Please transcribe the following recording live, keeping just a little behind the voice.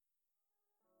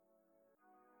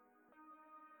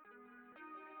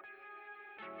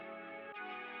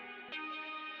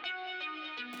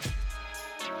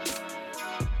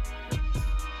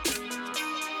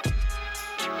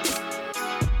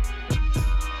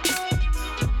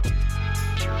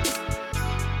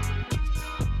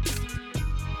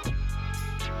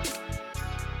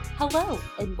Hello,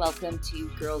 and welcome to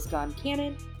Girls Gone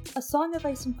Canon, A Song of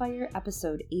Ice and Fire,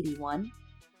 episode 81,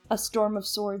 A Storm of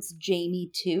Swords,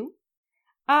 Jaime 2.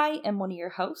 I am one of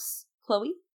your hosts,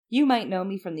 Chloe. You might know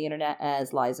me from the internet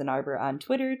as Liza Narber on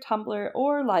Twitter, Tumblr,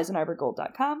 or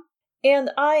LizaNarberGold.com. And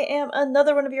I am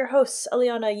another one of your hosts,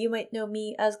 Eliana. You might know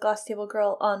me as Glass Table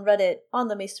Girl on Reddit, on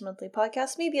the Maester Monthly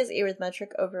podcast, maybe as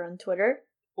Arithmetric over on Twitter.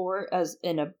 Or as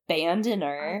an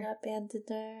abandoner. An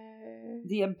abandoner.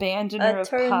 The abandoner of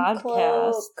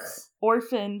podcasts.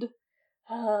 Orphaned.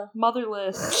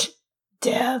 Motherless.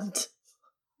 Damned.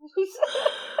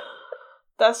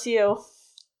 That's you.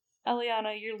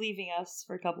 Eliana, you're leaving us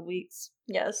for a couple weeks.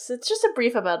 Yes, it's just a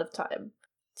brief amount of time,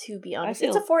 to be honest.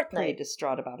 It's a fortnight. Pretty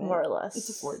distraught about it. More or less. It's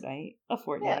a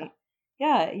fortnight.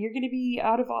 Yeah, you're going to be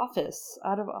out of office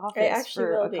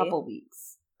for a couple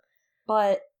weeks.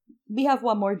 But we have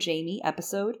one more Jaime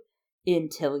episode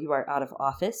until you are out of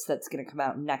office. That's going to come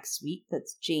out next week.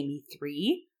 That's Jaime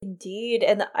 3. Indeed,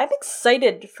 and I'm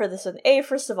excited for this one.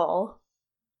 First of all,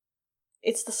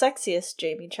 it's the sexiest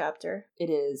Jaime chapter. It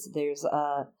is. There's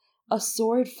a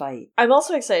sword fight. I'm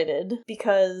also excited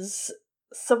because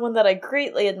someone that I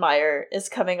greatly admire is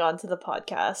coming onto the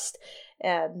podcast,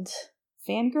 and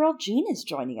Fangirl Jean is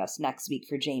joining us next week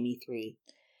for Jaime 3.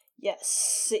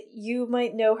 Yes, you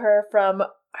might know her from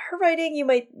her writing, you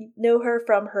might know her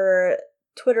from her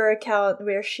Twitter account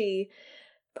where she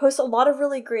posts a lot of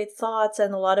really great thoughts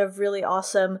and a lot of really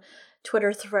awesome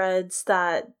Twitter threads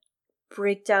that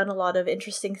break down a lot of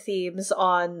interesting themes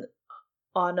on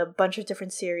a bunch of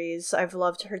different series. I've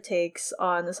loved her takes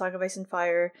on The Song of Ice and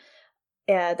Fire,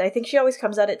 and I think she always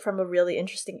comes at it from a really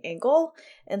interesting angle,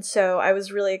 and so I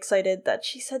was really excited that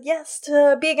she said yes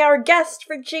to being our guest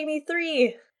for Jaime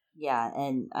 3. Yeah,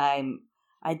 and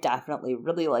I definitely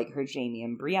really like her Jaime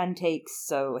and Brienne takes,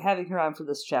 so having her on for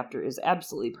this chapter is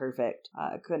absolutely perfect.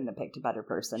 Couldn't have picked a better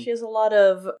person. She has a lot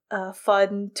of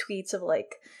fun tweets of,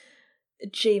 like,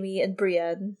 Jaime and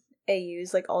Brienne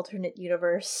AUs, like, alternate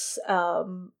universe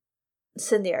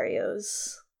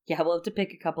scenarios. Yeah, we'll have to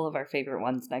pick a couple of our favorite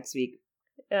ones next week.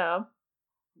 Yeah.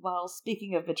 Well,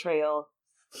 speaking of betrayal,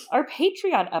 our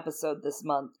Patreon episode this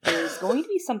month is going to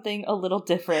be something a little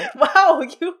different. Wow,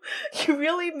 you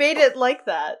really made it like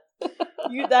that.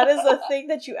 That is a thing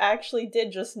that you actually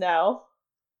did just now.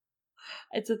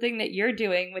 It's a thing that you're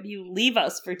doing when you leave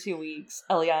us for 2 weeks,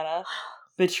 Eliana.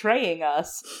 Betraying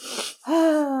us.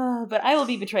 But I will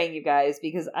be betraying you guys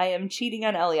because I am cheating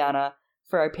on Eliana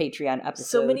for our Patreon episode.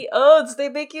 So many oaths, they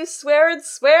make you swear and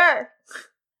swear.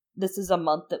 This is a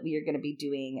month that we are going to be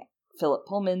doing Philip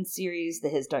Pullman's series, the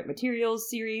His Dark Materials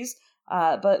series,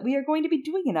 but we are going to be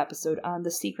doing an episode on The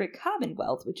Secret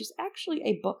Commonwealth, which is actually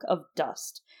a book of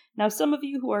dust. Now, some of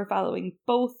you who are following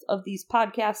both of these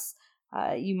podcasts,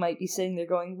 you might be sitting there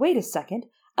going, wait a second,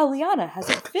 Eliana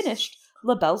hasn't finished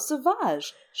La Belle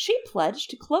Sauvage. She pledged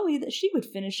to Chloe that she would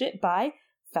finish it by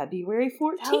February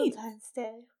 14th. Valentine's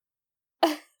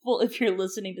Day. Well, if you're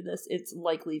listening to this, it's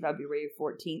likely February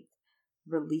 14th,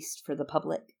 released for the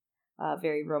public.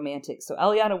 Very romantic. So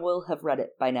Eliana will have read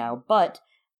it by now, but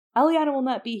Eliana will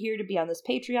not be here to be on this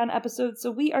Patreon episode,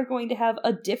 so we are going to have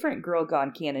a different Girl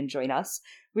Gone Canon join us.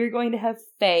 We're going to have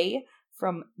Faye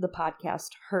from the podcast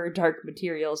Her Dark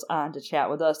Materials on to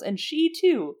chat with us, and she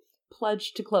too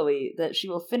pledged to Chloe that she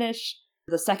will finish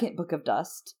the second book of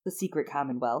Dust, The Secret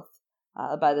Commonwealth,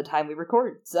 by the time we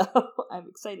record, so I'm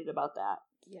excited about that.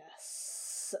 Yes.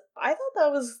 I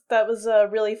thought that was a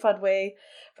really fun way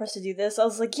for us to do this. I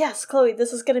was like, yes, Chloe,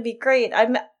 this is going to be great.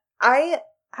 I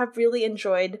have really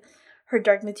enjoyed Her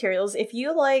Dark Materials. If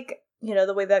you like,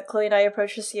 the way that Chloe and I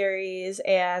approach the series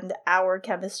and our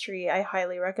chemistry, I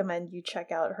highly recommend you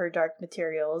check out Her Dark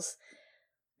Materials.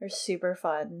 They're super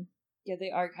fun. Yeah,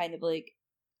 they are kind of like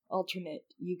alternate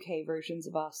UK versions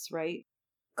of us, right?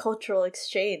 Cultural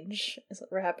exchange is what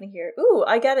we're happening here. Ooh,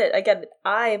 I get it.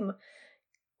 I'm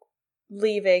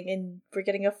leaving and we're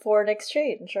getting a foreign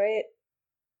exchange, right?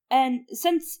 And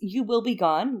since you will be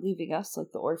gone, leaving us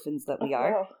like the orphans that we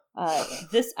are,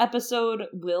 this episode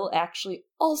will actually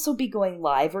also be going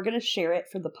live. We're going to share it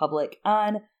for the public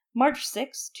on March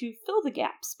 6th to fill the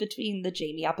gaps between the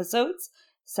Jaime episodes,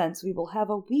 since we will have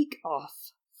a week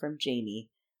off from Jaime,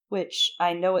 which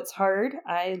I know it's hard.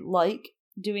 I like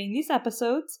doing these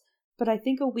episodes, but I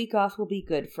think a week off will be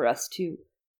good for us to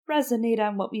resonate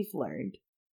on what we've learned.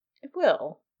 It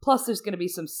will. Plus, there's going to be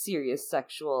some serious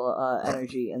sexual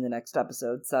energy in the next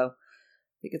episode, so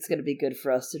I think it's going to be good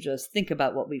for us to just think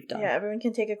about what we've done. Yeah, everyone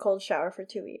can take a cold shower for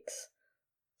 2 weeks.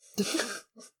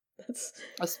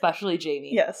 Especially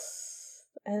Jaime. Yes.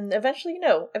 And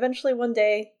eventually one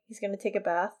day, he's going to take a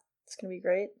bath. It's going to be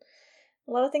great.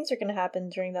 A lot of things are going to happen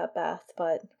during that bath,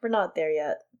 but we're not there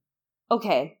yet.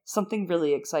 Okay, something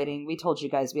really exciting. We told you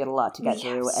guys we had a lot to get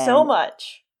through. So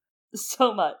much.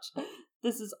 So much.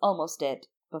 This is almost it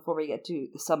before we get to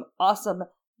some awesome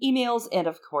emails and,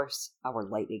 of course, our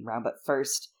lightning round. But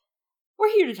first,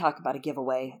 we're here to talk about a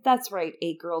giveaway. That's right,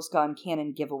 a Girls Gone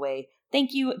Canon giveaway.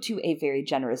 Thank you to a very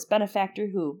generous benefactor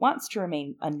who wants to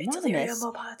remain anonymous. It's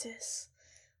Illyrio Mopatis.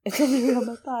 It's Illyrio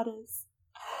Mopatis.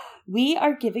 We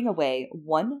are giving away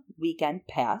 1 weekend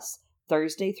pass,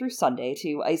 Thursday through Sunday,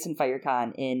 to Ice and Fire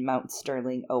Con in Mount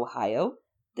Sterling, Ohio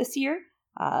this year.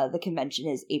 The convention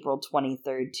is April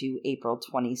 23rd to April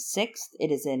 26th.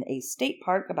 It is in a state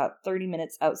park about 30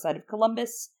 minutes outside of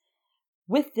Columbus.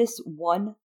 With this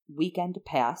 1 weekend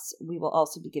pass, we will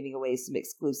also be giving away some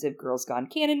exclusive Girls Gone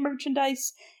Canon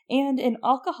merchandise and an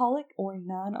alcoholic or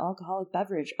non-alcoholic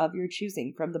beverage of your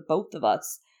choosing from the both of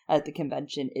us at the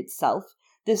convention itself.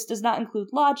 This does not include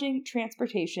lodging,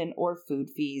 transportation, or food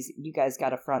fees. You guys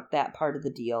gotta front that part of the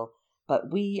deal.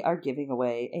 But we are giving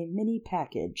away a mini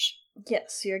package.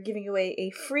 Yes, you're giving away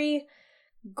a free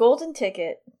golden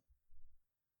ticket.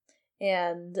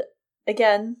 And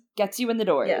again... Gets you in the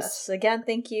doors. Yes, again,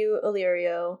 thank you,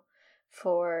 Illyrio,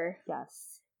 for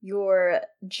your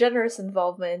generous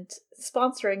involvement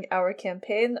sponsoring our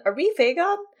campaign. Are we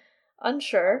Vagon?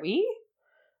 Unsure. Are we?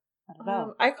 I don't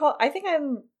know. I think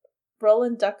I'm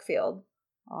Roland Duckfield.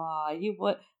 You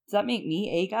what? Does that make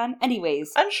me Aegon?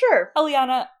 Anyways. Unsure.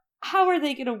 Eliana, how are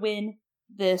they gonna win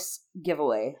this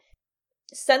giveaway?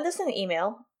 Send us an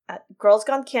email at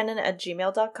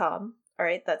girlsgonecanon@gmail.com.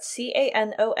 Alright, that's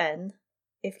CANON.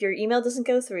 If your email doesn't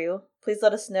go through, please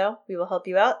let us know. We will help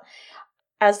you out.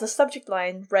 As the subject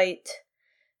line, write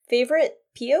favorite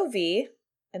POV,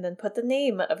 and then put the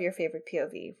name of your favorite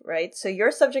POV, right? So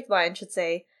your subject line should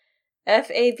say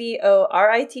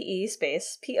FAVORITE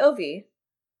space POV,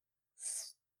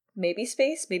 maybe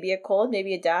space, maybe a colon,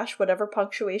 maybe a dash, whatever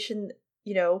punctuation,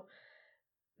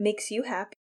 makes you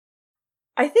happy.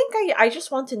 I think I just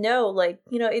want to know,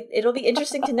 it'll be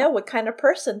interesting to know what kind of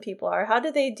person people are. How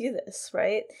do they do this,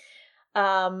 right?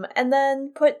 And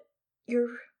then put your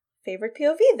favorite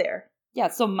POV there. Yeah,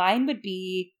 so mine would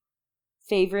be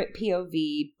favorite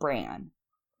POV Bran.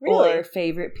 Really? Or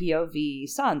favorite POV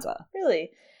Sansa.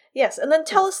 Really? Yes, and then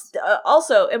tell us,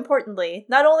 also, importantly,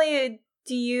 not only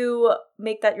do you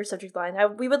make that your subject line,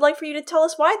 we would like for you to tell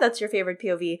us why that's your favorite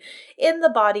POV in the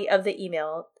body of the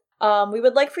email. We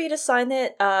would like for you to sign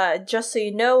it, just so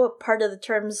you know, part of the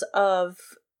terms of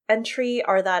entry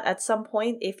are that at some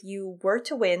point, if you were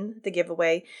to win the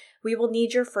giveaway, we will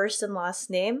need your first and last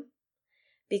name,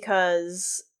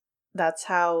 because that's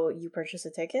how you purchase a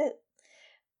ticket.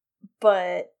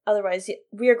 But otherwise,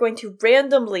 we are going to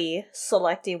randomly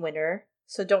select a winner,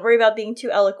 so don't worry about being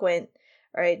too eloquent.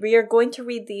 All right, we are going to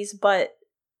read these, but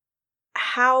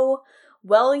how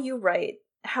well you write,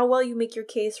 how well you make your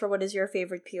case for what is your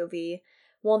favorite POV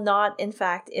will not, in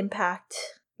fact, impact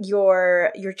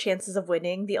your chances of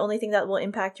winning. The only thing that will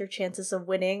impact your chances of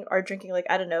winning are drinking,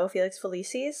 Felix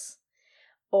Felicis,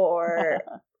 or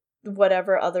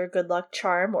whatever other good luck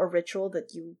charm or ritual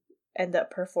that you end up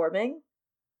performing.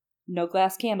 No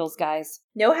glass candles, guys.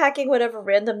 No hacking whatever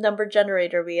random number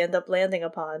generator we end up landing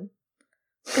upon.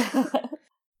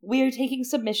 We are taking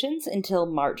submissions until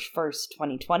March 1st,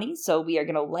 2020, so we are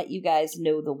going to let you guys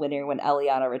know the winner when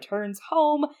Eliana returns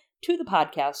home to the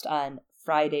podcast on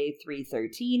Friday,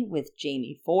 3/13 with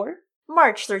Jamie 4.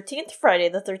 March 13th, Friday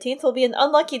the 13th, will be an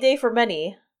unlucky day for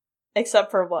many, except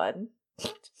for one.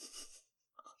 It's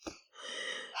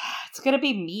going to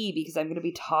be me because I'm going to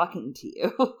be talking to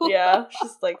you. Yeah,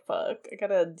 she's like, fuck, I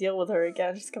gotta deal with her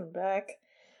again. She's coming back.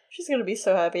 She's going to be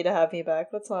so happy to have me back.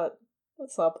 Let's not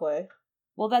play.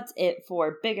 Well, that's it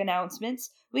for big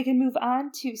announcements. We can move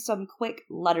on to some quick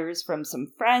letters from some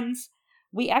friends.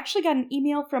 We actually got an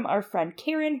email from our friend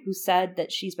Karen, who said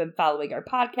that she's been following our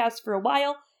podcast for a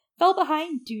while, fell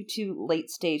behind due to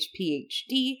late-stage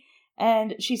PhD,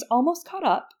 and she's almost caught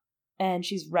up, and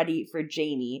she's ready for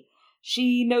Jamie.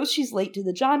 She knows she's late to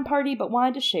the John party, but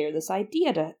wanted to share this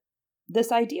idea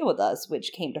with us,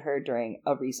 which came to her during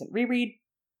a recent reread.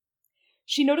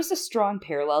 She noticed a strong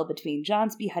parallel between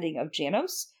Jon's beheading of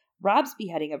Janos, Robb's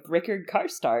beheading of Rickard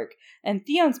Karstark, and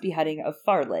Theon's beheading of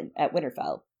Farland at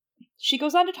Winterfell. She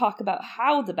goes on to talk about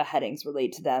how the beheadings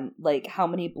relate to them, like how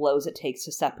many blows it takes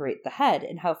to separate the head,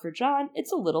 and how for Jon,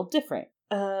 it's a little different.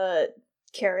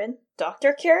 Karen?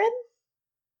 Dr. Karen?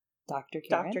 Dr.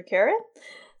 Karen? Dr. Karen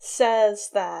says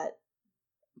that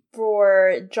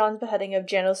for Jon's beheading of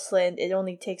Janos Slynt, it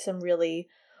only takes him really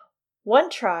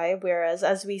one try, whereas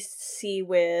as we see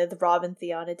with Robb and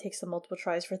Theon, it takes them multiple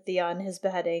tries for Theon. His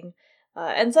beheading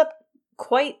ends up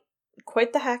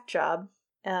quite the hack job.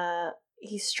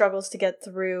 He struggles to get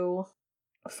through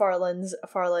Farland,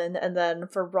 and then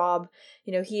for Robb,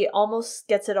 he almost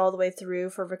gets it all the way through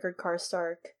for Rickard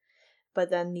Karstark, but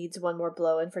then needs one more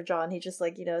blow, and for Jon, he just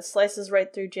slices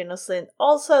right through Janos Slynt.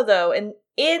 Also, though, and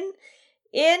in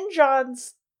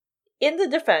the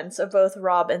defense of both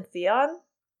Robb and Theon,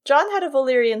 Jon had a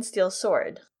Valyrian steel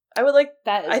sword. I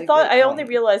only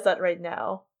realized that right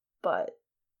now, but...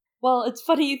 Well, it's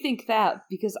funny you think that,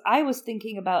 because I was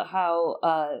thinking about how,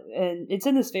 and it's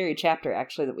in this very chapter,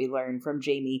 actually, that we learned from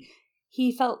Jaime,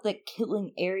 he felt that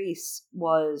killing Aerys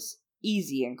was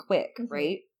easy and quick,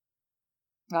 right?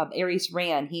 Aerys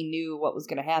ran, he knew what was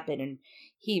going to happen, and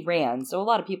he ran. So a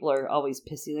lot of people are always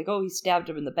pissy, like, oh, he stabbed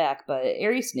him in the back, but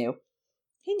Aerys knew.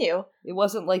 He knew. It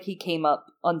wasn't like he came up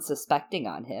unsuspecting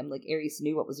on him, like Aerys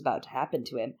knew what was about to happen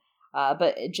to him.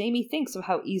 But Jaime thinks of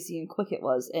how easy and quick it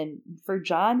was, and for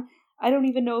Jon, I don't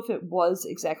even know if it was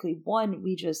exactly one,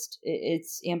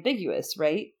 it's ambiguous,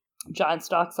 right? Jon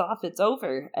stalks off, it's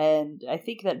over, and I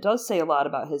think that does say a lot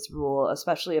about his rule,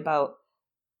 especially about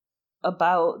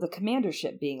the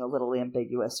commandership being a little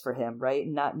ambiguous for him, right?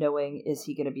 Not knowing, is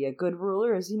he going to be a good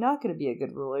ruler, is he not going to be a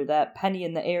good ruler? That penny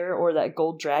in the air, or that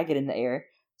gold dragon in the air,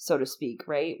 so to speak,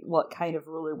 right? What kind of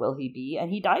ruler will he be? And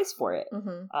he dies for it.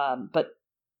 But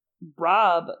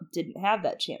Robb didn't have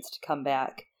that chance to come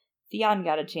back. Theon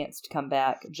got a chance to come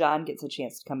back. Jon gets a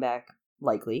chance to come back,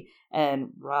 likely,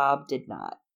 and Robb did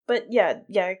not. But yeah,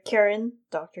 Karen,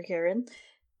 Dr. Karen,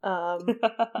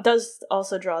 does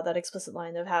also draw that explicit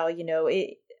line of how,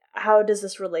 how does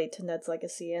this relate to Ned's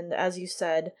legacy? And as you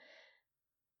said,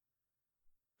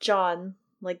 Jon,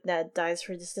 like Ned, dies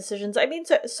for his decisions. I mean,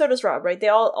 so does Robb, right? They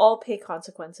all pay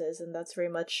consequences, and that's very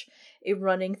much a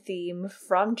running theme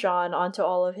from Jon onto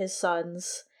all of his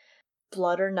sons,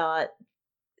 blood or not.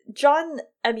 Jon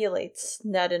emulates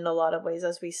Ned in a lot of ways,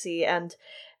 as we see, and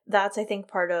that's, I think,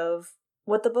 part of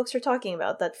what the books are talking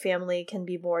about, that family can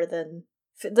be more than...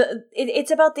 It's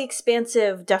about the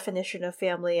expansive definition of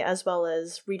family, as well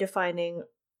as redefining,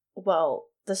 well,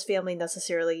 does family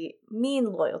necessarily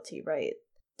mean loyalty, right?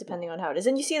 Depending on how it is.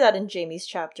 And you see that in Jaime's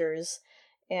chapters,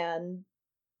 and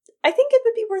I think it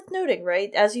would be worth noting, right?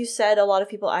 As you said, a lot of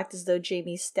people act as though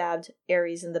Jaime stabbed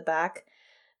Aerys in the back,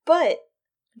 but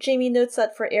Jaime notes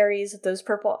that for Aerys, those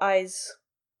purple eyes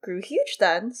grew huge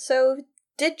then, so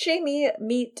did Jaime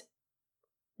meet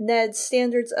Ned's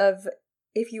standards of,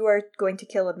 if you are going to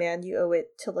kill a man, you owe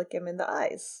it to look him in the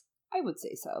eyes? I would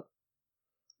say so.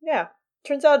 Yeah.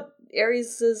 Turns out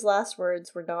Aerys' last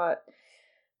words were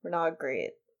not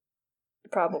great.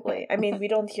 Probably. I mean, we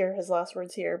don't hear his last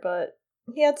words here, but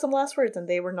he had some last words and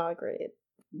they were not great.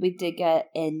 We did get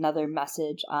another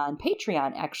message on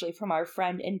Patreon, actually, from our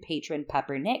friend and patron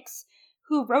Pepper Nix,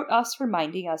 who wrote us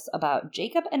reminding us about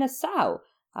Jacob and Esau,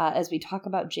 as we talk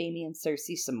about Jaime and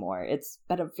Cersei some more. It's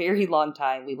been a very long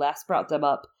time. We last brought them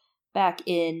up back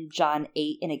in Jon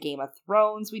 8 in A Game of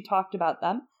Thrones. We talked about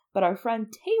them, but our friend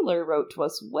Taylor wrote to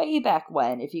us way back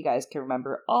when, if you guys can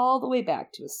remember, all the way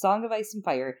back to A Song of Ice and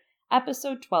Fire,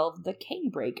 episode 12, The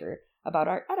Kingbreaker, about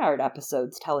our Eddard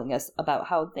episodes, telling us about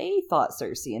how they thought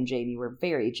Cersei and Jaime were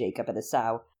very Jacob and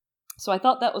Esau. So I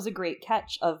thought that was a great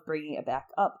catch of bringing it back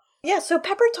up. Yeah, so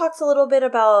Pepper talks a little bit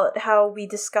about how we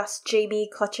discussed Jaime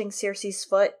clutching Cersei's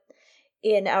foot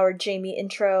in our Jaime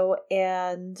intro,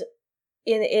 and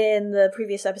in the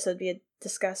previous episode we had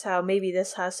discussed how maybe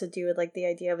this has to do with like the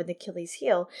idea of an Achilles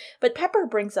heel. But Pepper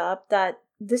brings up that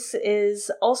this is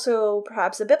also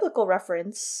perhaps a biblical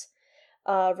reference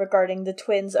regarding the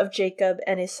twins of Jacob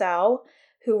and Esau,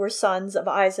 who were sons of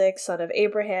Isaac, son of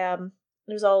Abraham.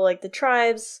 There's all like the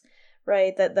tribes,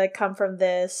 right, that come from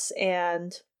this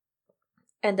and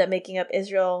end up making up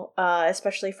Israel,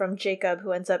 especially from Jacob,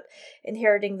 who ends up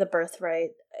inheriting the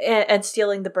birthright and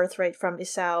stealing the birthright from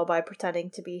Esau by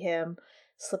pretending to be him,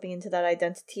 slipping into that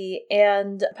identity.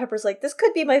 And Pepper's like, this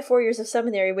could be my 4 years of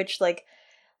seminary, which, like,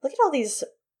 look at all these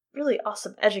really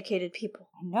awesome educated people.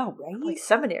 I know, right? Like,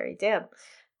 seminary, damn.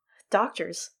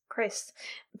 Doctors. Christ.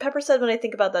 Pepper said, when I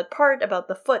think about that part, about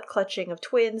the foot clutching of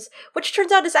twins, which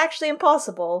turns out is actually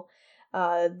impossible,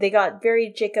 they got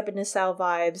very Jacob and Esau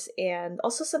vibes, and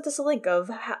also sent us a link of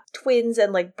twins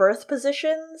and like birth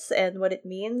positions and what it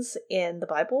means in the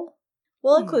Bible.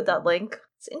 We'll include that link.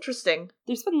 It's interesting.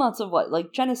 There's been lots of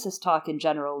Genesis talk in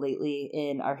general lately.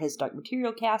 In our His Dark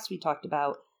Material cast, we talked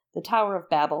about the Tower of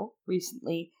Babel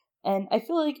recently, and I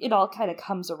feel like it all kind of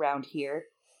comes around here.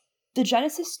 The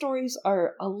Genesis stories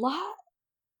are a lot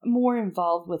more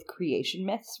involved with creation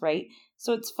myths, right?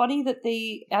 So it's funny that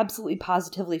they absolutely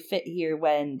positively fit here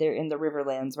when they're in the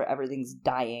Riverlands where everything's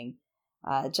dying.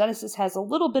 Genesis has a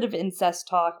little bit of incest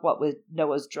talk, what with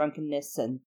Noah's drunkenness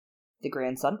and the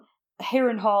grandson.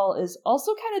 Harrenhal is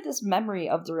also kind of this memory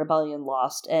of the rebellion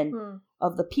lost and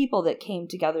of the people that came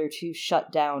together to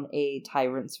shut down a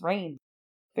tyrant's reign.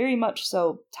 Very much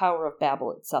so Tower of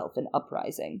Babel itself, an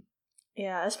uprising.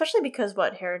 Yeah, especially because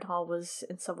Harrenhal was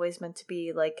in some ways meant to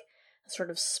be like a sort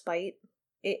of spite,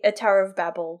 a Tower of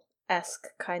Babel-esque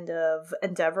kind of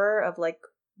endeavor of like,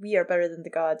 we are better than the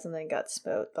gods, and then got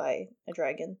smote by a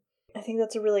dragon. I think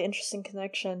that's a really interesting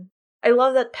connection. I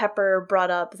love that Pepper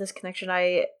brought up this connection.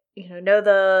 I know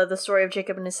the story of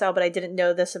Jacob and Esau, but I didn't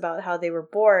know this about how they were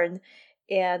born,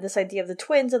 and this idea of the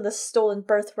twins and the stolen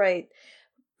birthright.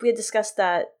 We had discussed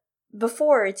that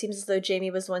before. It seems as though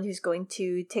Jaime was the one who's going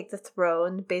to take the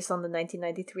throne based on the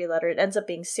 1993 letter. It ends up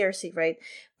being Cersei, right?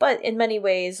 But in many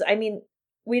ways, I mean,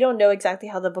 we don't know exactly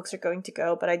how the books are going to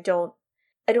go, but I don't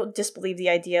disbelieve the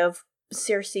idea of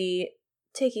Cersei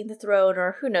taking the throne,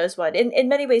 or who knows what. In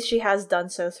many ways, she has done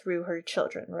so through her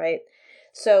children, right?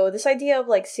 So this idea of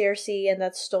like Cersei and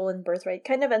that stolen birthright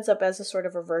kind of ends up as a sort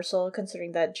of reversal,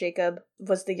 considering that Jacob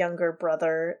was the younger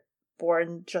brother,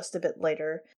 born just a bit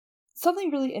later.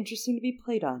 Something really interesting to be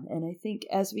played on, and I think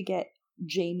as we get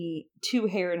Jaime to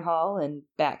Harrenhal and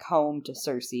back home to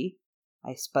Cersei,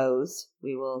 I suppose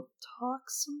we will talk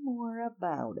some more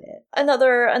about it.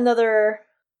 Another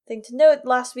thing to note,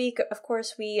 last week, of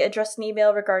course, we addressed an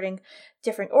email regarding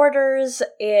different orders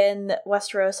in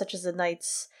Westeros, such as the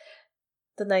Night's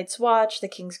Watch, the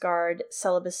Kingsguard,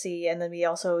 Celibacy, and then we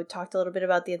also talked a little bit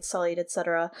about the Unsullied,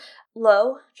 etc.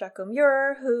 Lo, Jocko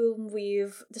Muir, whom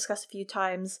we've discussed a few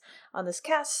times on this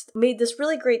cast, made this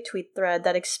really great tweet thread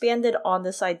that expanded on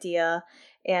this idea,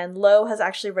 and Lo has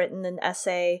actually written an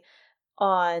essay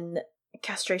on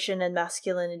castration and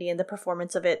masculinity and the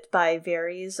performance of it by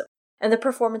Varys, and the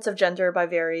performance of gender by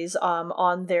Varys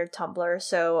on their Tumblr,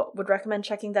 so would recommend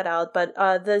checking that out. But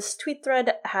this tweet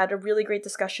thread had a really great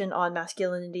discussion on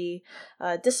masculinity,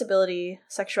 disability,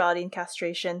 sexuality, and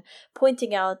castration,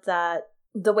 pointing out that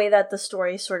the way that the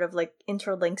story sort of like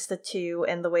interlinks the two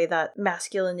and the way that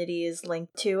masculinity is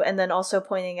linked to, and then also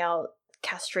pointing out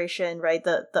castration, right?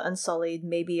 The Unsullied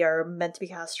maybe are meant to be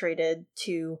castrated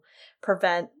to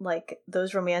prevent like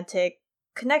those romantic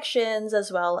connections as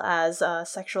well as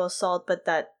sexual assault, but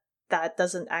that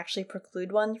doesn't actually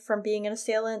preclude one from being an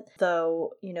assailant,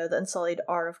 though, the Unsullied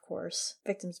are, of course,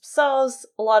 victims themselves.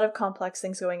 A lot of complex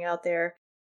things going out there.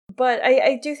 But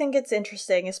I do think it's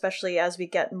interesting, especially as we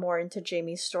get more into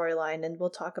Jaime's storyline, and we'll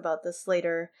talk about this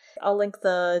later. I'll link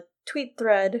the tweet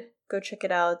thread. Go check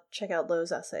it out. Check out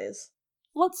Lo's essays.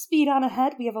 Let's speed on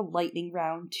ahead. We have a lightning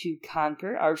round to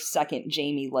conquer, our second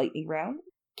Jaime lightning round.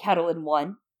 Catelyn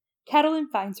 1. Catelyn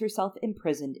finds herself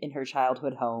imprisoned in her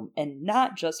childhood home, and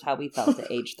not just how we felt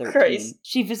at age 13. Christ.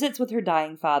 She visits with her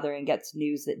dying father and gets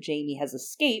news that Jaime has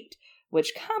escaped,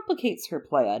 which complicates her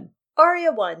plan.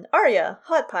 Arya 1, Arya,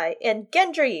 Hot Pie, and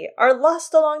Gendry are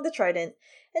lost along the Trident,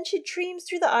 and she dreams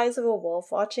through the eyes of a wolf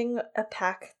watching a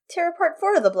pack tear apart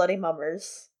 4 of the Bloody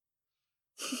Mummers.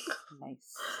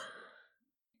 Nice.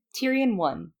 Tyrion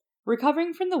 1.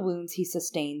 Recovering from the wounds he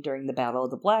sustained during the Battle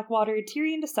of the Blackwater,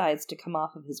 Tyrion decides to come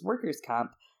off of his workers'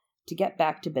 comp to get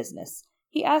back to business.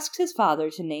 He asks his father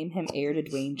to name him heir to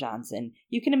Dwayne Johnson.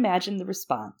 You can imagine the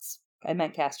response. I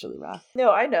meant Casterly Rock.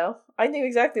 No, I know. I knew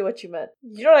exactly what you meant.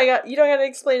 You don't gotta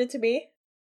explain it to me.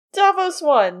 Davos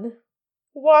 1.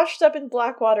 Washed up in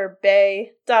Blackwater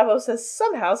Bay, Davos has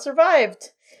somehow survived.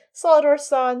 Salladhor's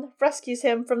son rescues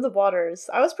him from the waters.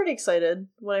 I was pretty excited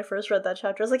when I first read that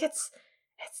chapter. I was like, it's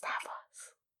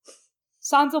Davos.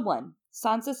 Sansa 1.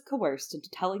 Sansa's coerced into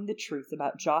telling the truth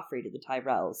about Joffrey to the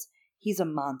Tyrells. He's a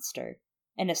monster.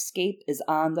 An escape is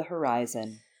on the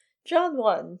horizon. Jon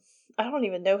 1. I don't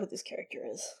even know who this character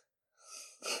is.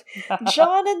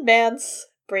 Jon and Mance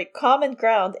break common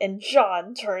ground and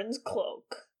Jon turns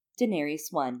cloak.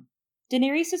 Daenerys 1.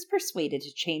 Daenerys is persuaded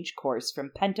to change course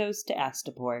from Pentos to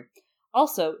Astapor.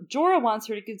 Also, Jorah wants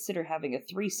her to consider having a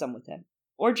threesome with him.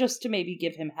 Or just to maybe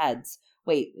give him heads.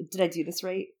 Wait, did I do this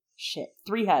right? Shit,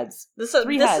 3 heads. This is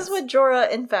what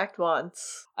Jorah in fact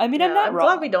wants. I mean, I'm not wrong.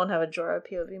 I'm glad we don't have a Jorah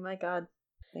POV, my god.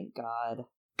 Thank God.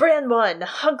 Bran 1,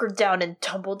 hunkered down in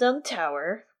Tumbledown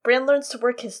Tower. Bran learns to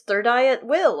work his third eye at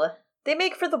will. They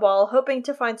make for the wall, hoping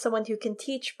to find someone who can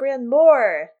teach Bran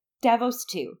more. Davos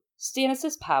 2.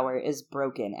 Stannis' power is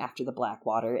broken after the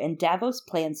Blackwater, and Davos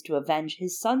plans to avenge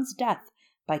his son's death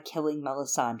by killing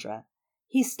Melisandre.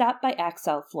 He's stopped by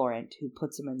Axel Florent, who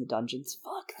puts him in the dungeons.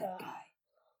 Fuck that guy.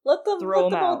 Let them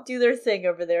all do their thing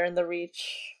over there in the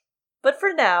Reach. But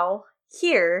for now,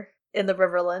 here In the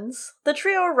Riverlands, the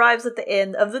trio arrives at the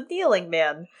Inn of the Kneeling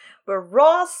Man, where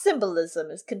raw symbolism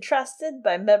is contrasted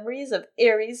by memories of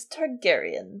Aerys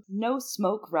Targaryen. No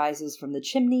smoke rises from the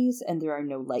chimneys, and there are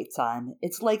no lights on.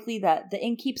 It's likely that the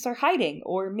innkeeps are hiding,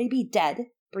 or maybe dead,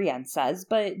 Brienne says,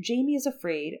 but Jaime is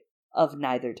afraid of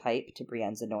neither type, to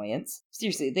Brienne's annoyance.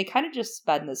 Seriously, they kind of just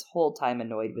spend this whole time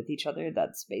annoyed with each other.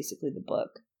 That's basically the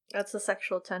book. That's the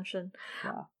sexual tension.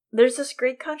 Yeah. There's this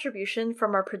great contribution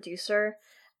from our producer,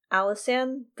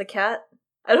 Alisan, the cat.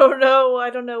 I don't know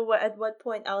at what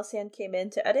point Alisan came in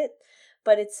to edit,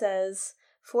 but it says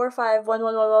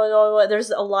 4511111.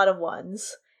 There's a lot of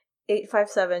ones.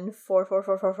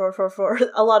 857444444.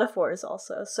 A lot of fours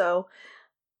also. So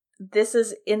this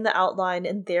is in the outline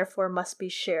and therefore must be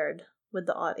shared with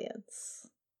the audience.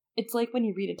 It's like when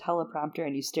you read a teleprompter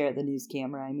and you stare at the news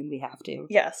camera. I mean, we have to.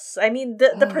 Yes. I mean,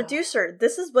 the producer,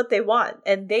 this is what they want.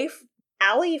 And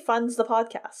Ali funds the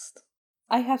podcast.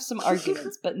 I have some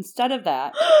arguments, but instead of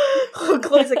that...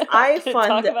 Chloe's like, I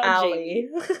fund Ali.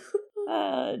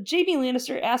 Jaime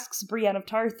Lannister asks Brienne of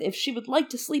Tarth if she would like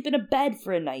to sleep in a bed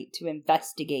for a night to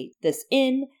investigate this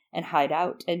inn and hide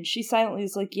out, and she silently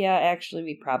is like, yeah, actually,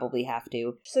 we probably have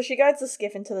to. So she guides the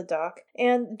skiff into the dock,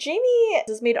 and Jaime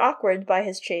is made awkward by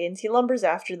his chains. He lumbers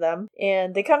after them,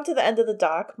 and they come to the end of the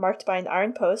dock, marked by an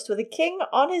iron post with a king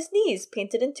on his knees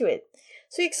painted into it.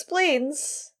 So he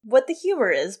explains what the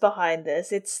humor is behind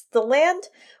this. It's the land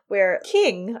where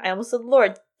King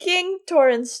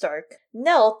Torrhen Stark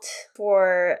knelt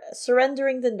for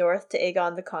surrendering the North to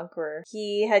Aegon the Conqueror.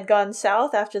 He had gone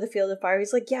south after the Field of Fire.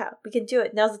 He's like, yeah, we can do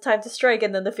it. Now's the time to strike.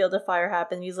 And then the Field of Fire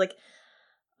happened. He's like,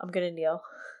 I'm gonna kneel.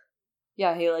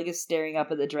 Yeah, he is staring up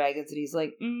at the dragons and he's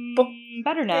like,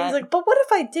 better not. He's like, but what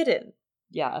if I didn't?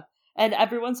 Yeah. And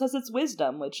everyone says it's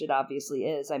wisdom, which it obviously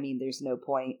is. I mean, there's no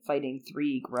point fighting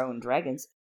 3 grown dragons.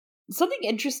 Something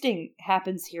interesting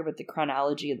happens here with the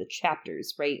chronology of the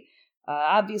chapters, right?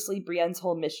 Obviously, Brienne's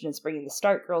whole mission is bringing the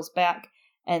Stark girls back,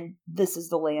 and this is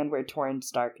the land where Torrhen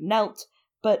Stark knelt.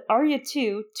 But Arya,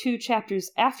 too, 2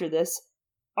 chapters after this,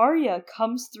 Arya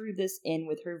comes through this inn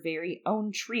with her very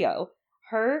own trio.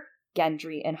 Her,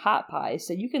 Gendry, and Hot Pie,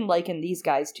 so you can liken these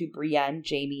guys to Brienne,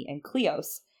 Jaime, and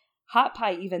Cleos. Hot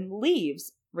Pie even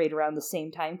leaves right around the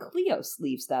same time Cleos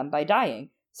leaves them by dying,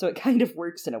 so it kind of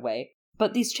works in a way.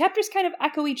 But these chapters kind of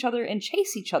echo each other and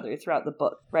chase each other throughout the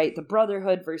book, right? The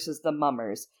Brotherhood versus the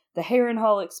Mummers, the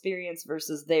Harrenhal experience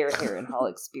versus their Harrenhal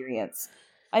experience.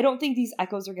 I don't think these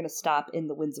echoes are going to stop in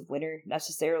the Winds of Winter,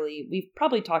 necessarily. We've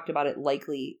probably talked about it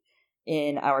likely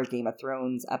in our Game of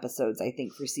Thrones episodes, I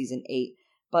think, for Season 8.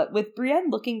 But with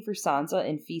Brienne looking for Sansa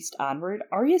in Feast onward,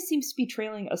 Arya seems to be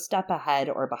trailing a step ahead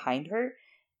or behind her.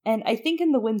 And I think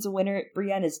in the Winds of Winter,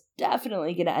 Brienne is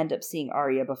definitely going to end up seeing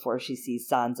Arya before she sees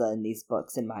Sansa in these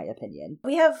books, in my opinion.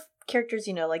 We have characters,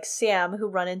 like Sam, who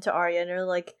run into Arya and are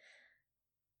like,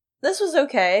 this was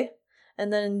okay.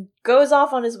 And then goes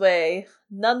off on his way,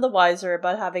 none the wiser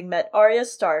about having met Arya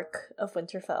Stark of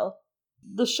Winterfell.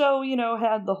 The show,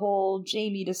 had the whole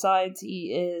Jaime decides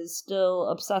he is still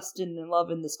obsessed and in love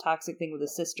in this toxic thing with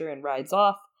his sister and rides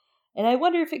off. And I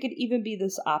wonder if it could even be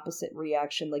this opposite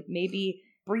reaction, like maybe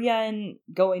Brienne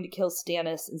going to kill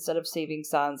Stannis instead of saving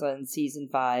Sansa in Season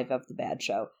 5 of The Bad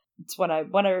Show. It's when I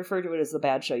refer to it as The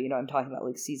Bad Show, I'm talking about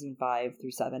like Season 5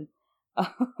 through 7.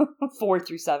 4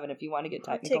 through 7 if you want to get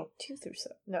technical. I'll take 2 through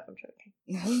 7. No, I'm joking.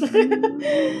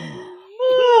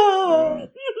 Okay.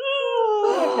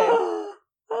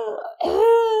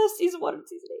 Season 1 and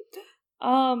Season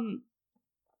 8.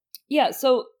 Yeah,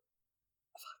 so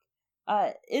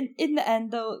in the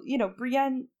end though,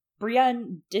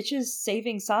 Brienne ditches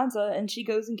saving Sansa and she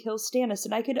goes and kills Stannis,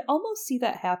 and I could almost see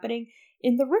that happening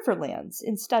in the Riverlands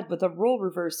instead, with a role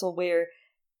reversal where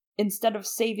instead of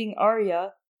saving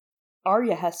Arya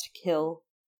has to kill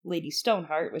Lady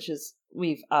Stoneheart, which is,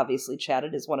 we've obviously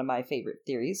chatted, is one of my favorite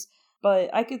theories.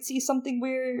 But I could see something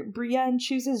where Brienne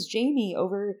chooses Jaime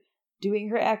over doing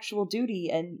her actual duty,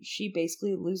 and she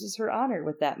basically loses her honor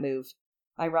with that move.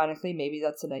 Ironically, maybe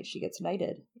that's the night she gets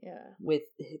knighted. Yeah. With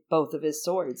both of his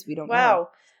swords. We don't know.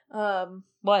 Wow.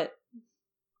 What?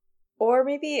 Or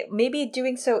maybe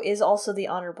doing so is also the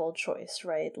honorable choice,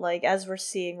 right? Like, as we're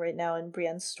seeing right now in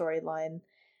Brienne's storyline,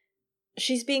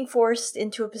 she's being forced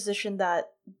into a position that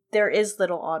there is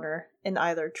little honor in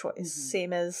either choice. Mm-hmm.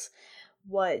 Same as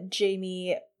what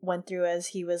Jaime went through as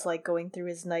he was, like, going through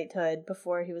his knighthood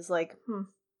before he was like,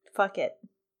 fuck it.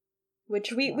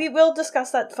 Which we will discuss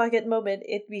that fuck it moment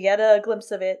if we get a glimpse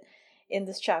of it in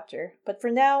this chapter. But for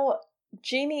now,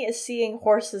 Jaime is seeing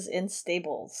horses in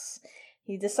stables.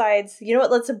 He decides, you know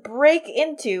what, let's break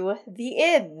into the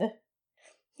inn.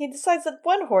 He decides that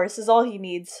one horse is all he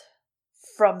needs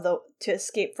to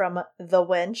escape from the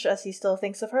wench, as he still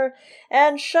thinks of her,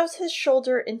 and shoves his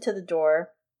shoulder into the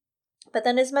door, but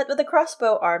then is met with a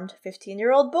crossbow-armed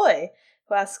 15-year-old boy,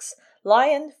 who asks,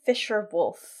 lion, fish, or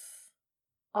wolf?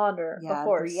 Honor, of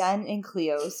course. Brienne and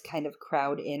Cleos kind of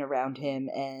crowd in around him,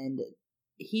 and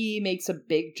he makes a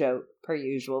big joke, per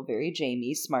usual, very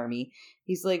Jaime, smarmy.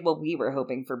 He's like, well, we were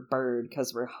hoping for bird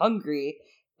because we're hungry.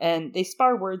 And they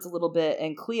spar words a little bit,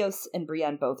 and Cleos and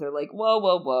Brienne both are like,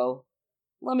 whoa.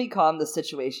 Let me calm the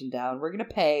situation down. We're going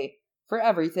to pay for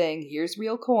everything. Here's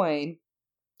real coin.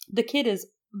 The kid is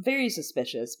very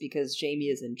suspicious because Jaime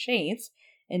is in chains,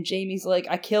 and Jaime's like,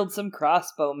 I killed some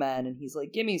crossbowmen, and he's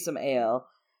like, give me some ale.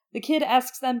 The kid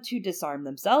asks them to disarm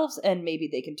themselves, and maybe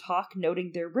they can talk,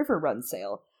 noting their river run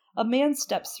sale. A man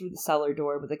steps through the cellar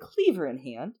door with a cleaver in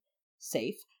hand,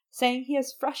 safe, saying he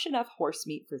has fresh enough horse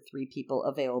meat for 3 people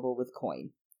available with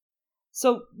coin.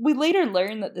 So we later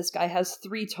learn that this guy has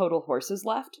 3 total horses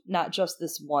left, not just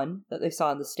this one that they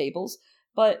saw in the stables,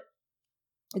 but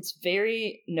it's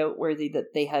very noteworthy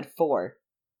that they had 4,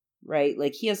 right?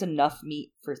 Like, he has enough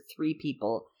meat for 3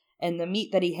 people, and the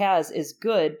meat that he has is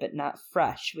good but not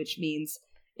fresh, which means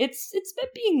it's been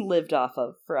being lived off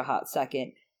of for a hot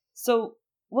second. So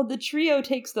when the trio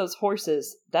takes those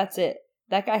horses, that's it.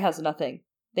 That guy has nothing.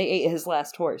 They ate his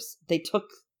last horse. They took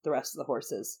the rest of the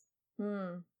horses.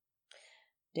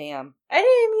 Damn.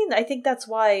 I think that's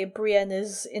why Brienne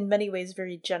is in many ways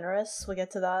very generous. We'll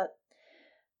get to that.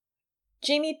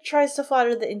 Jaime tries to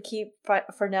flatter the innkeep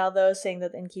for now, though, saying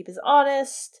that the innkeep is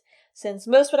honest, since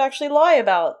most would actually lie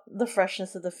about the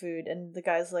freshness of the food. And the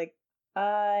guy's like,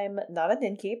 I'm not an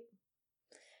innkeep.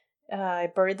 I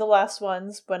buried the last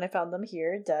ones when I found them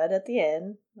here, dead at the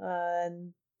inn.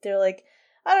 And they're like,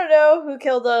 I don't know who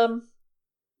killed them.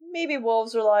 Maybe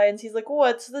wolves or lions. He's like,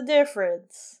 what's the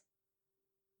difference?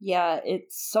 Yeah,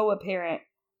 it's so apparent.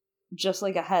 Just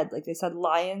like ahead, like they said,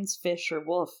 lions, fish, or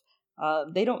wolf.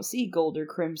 They don't see gold or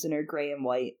crimson or gray and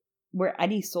white. Where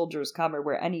any soldiers come or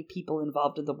where any people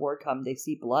involved in the war come, they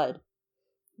see blood.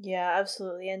 Yeah,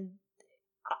 absolutely. And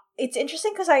it's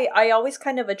interesting because I always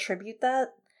kind of attribute that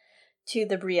to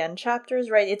the Brienne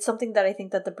chapters, right? It's something that I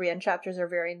think that the Brienne chapters are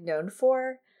very known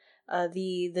for.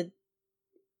 The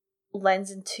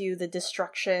lens into the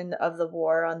destruction of the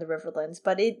war on the Riverlands,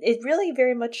 but it really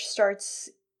very much starts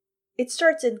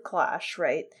in Clash,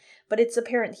 right? But it's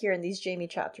apparent here in these Jaime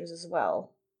chapters as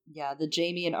well. Yeah, the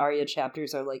Jaime and Arya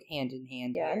chapters are like hand in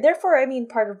hand. Yeah, here. and therefore, I mean,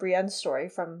 part of Brienne's story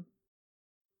from...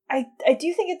 I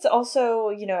do think it's also,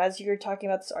 as you're talking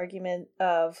about this argument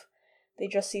of they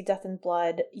just see death and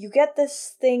blood, you get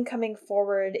this thing coming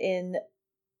forward in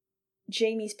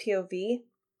Jaime's POV.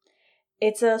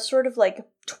 It's a sort of like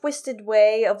twisted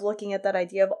way of looking at that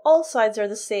idea of all sides are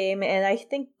the same, and I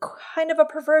think kind of a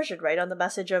perversion, right, on the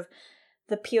message of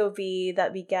the POV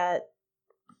that we get,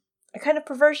 a kind of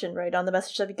perversion, right, on the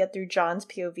message that we get through Jon's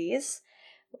POVs,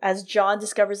 as Jon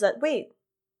discovers that, wait,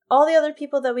 all the other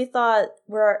people that we thought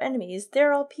were our enemies,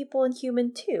 they're all people and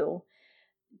human too.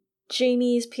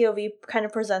 Jaime's POV kind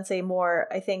of presents a more,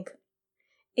 I think,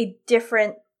 a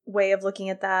different way of looking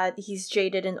at that. He's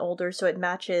jaded and older, so it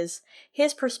matches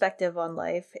his perspective on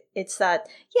life. It's that,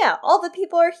 yeah, all the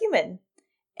people are human,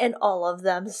 and all of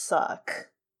them suck.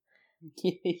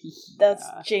 Yeah. That's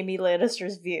Jaime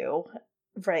Lannister's view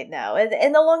right now.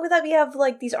 And along with that, we have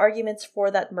like these arguments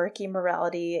for that murky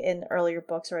morality in earlier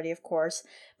books already, of course,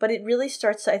 but it really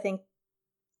starts to, I think,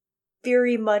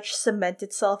 very much cement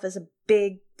itself as a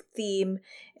big theme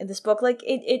in this book. Like,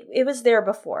 it was there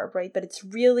before, right? But it's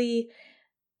really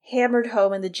hammered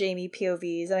home in the Jaime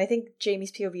POVs, and I think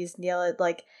Jaime's POVs nail it.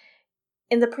 Like,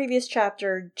 in the previous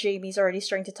chapter, Jaime's already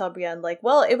starting to tell Brienne, like,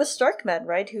 well, it was Starkmen,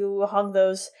 right, who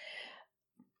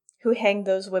hanged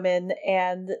those women,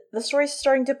 and the story's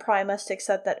starting to prime us to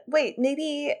accept that, wait,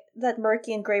 maybe that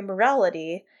murky and gray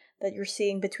morality that you're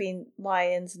seeing between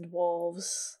lions and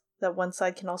wolves, that one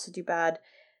side can also do bad,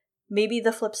 maybe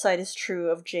the flip side is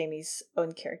true of Jaime's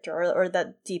own character, or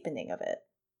that deepening of it.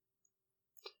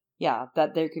 Yeah,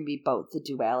 that there can be both, the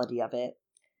duality of it.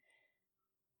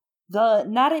 The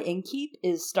Nada Innkeep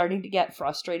is starting to get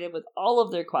frustrated with all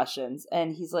of their questions,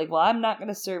 and he's like, well, I'm not going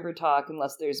to serve or talk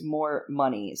unless there's more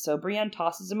money. So Brienne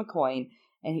tosses him a coin,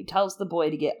 and he tells the boy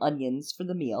to get onions for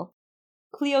the meal.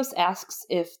 Cleos asks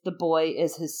if the boy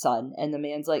is his son, and the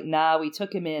man's like, nah, we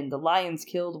took him in. The lions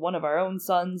killed one of our own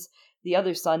sons. The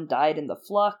other son died in the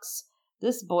flux.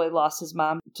 This boy lost his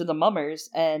mom to the mummers,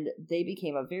 and they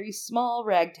became a very small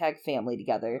ragtag family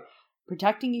together,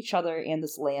 protecting each other and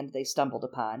this land they stumbled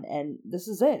upon. And this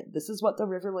is it. This is what the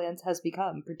Riverlands has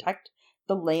become. Protect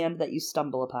the land that you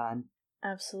stumble upon.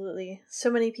 Absolutely.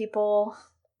 So many people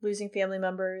losing family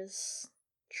members.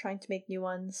 trying to make new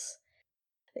ones.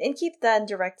 The innkeep then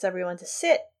directs everyone to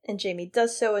sit, and Jaime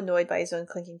does so, annoyed by his own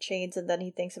clinking chains, and then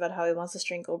he thinks about how he wants to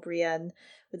strangle Brienne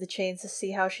with the chains to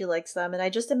see how she likes them. And I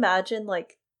just imagine,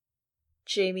 like,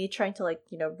 Jaime trying to, like,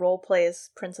 roleplay as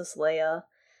Princess Leia,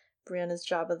 Brianna's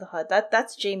Jabba the Hutt.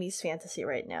 That's Jaime's fantasy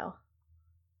right now.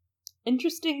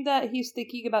 Interesting that he's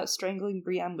thinking about strangling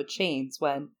Brienne with chains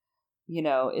when,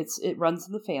 it runs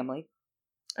in the family.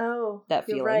 Oh, that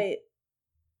feeling. You're right.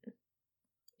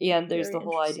 And there's the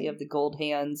whole idea of the gold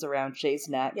hands around Shay's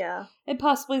neck. Yeah. And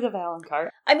possibly the Valonqart.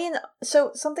 I mean,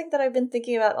 so something that I've been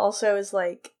thinking about also is,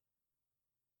 like,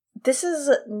 this is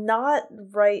not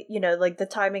right, like the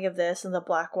timing of this and the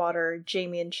Blackwater,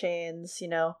 Jaime in chains,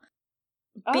 the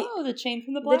chain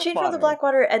from the Blackwater. The chain from the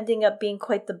Blackwater ending up being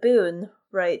quite the boon,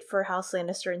 right, for House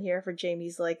Lannister in here, for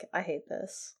Jaime's like, I hate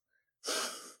this.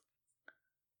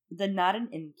 The Not an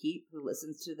Innkeep, who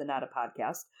listens to the Not a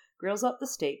podcast, grills up the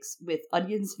steaks with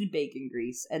onions and bacon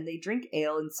grease, and they drink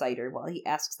ale and cider while he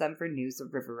asks them for news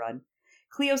of Riverrun.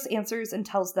 Cleos answers and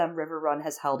tells them Riverrun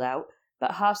has held out,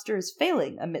 but Hoster is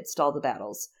failing amidst all the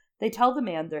battles. They tell the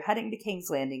man they're heading to King's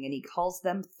Landing, and he calls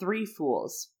them 3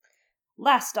 fools.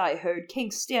 Last I heard,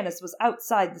 King Stannis was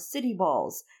outside the city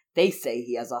walls. They say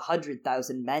he has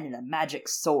 100,000 men and a magic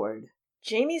sword.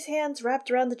 Jaime's hands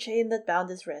wrapped around the chain that bound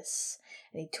his wrists,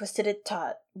 and he twisted it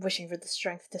taut, wishing for the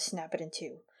strength to snap it in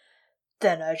two.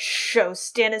 Then I'd show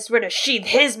Stannis where to sheath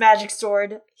his magic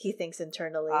sword, he thinks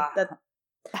internally.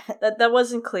 That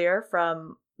wasn't clear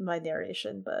from my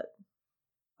narration, but...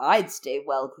 I'd stay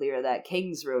well clear of that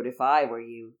King's Road if I were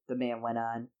you, the man went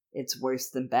on. It's worse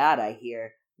than bad, I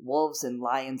hear. Wolves and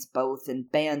lions both,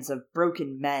 and bands of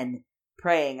broken men,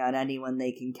 preying on anyone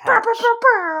they can catch.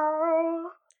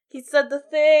 He said the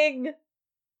thing!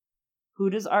 Who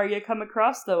does Arya come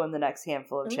across, though, in the next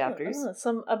handful of chapters?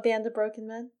 A band of broken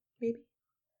men, maybe?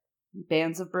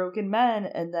 Bands of broken men,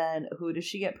 and then who does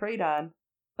she get preyed on?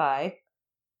 By?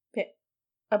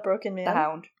 A broken man? The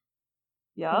Hound.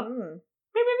 Yup.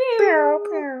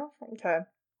 Okay.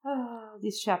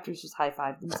 These chapters just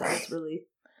high-five themselves, really.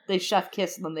 They chef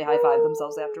kiss and then they high-five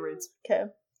themselves afterwards. Okay.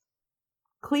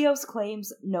 Cleos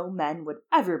claims no men would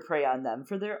ever prey on them,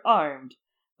 for they're armed.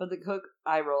 But the cook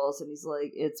eye rolls and he's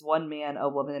like, it's one man, a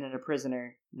woman, and a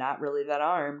prisoner. Not really that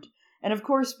armed. And of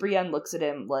course Brienne looks at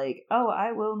him like, oh,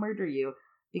 I will murder you.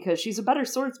 Because she's a better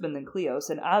swordsman than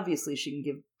Cleos, and obviously she can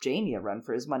give Jaime a run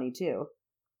for his money too.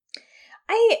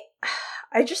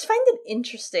 I just find it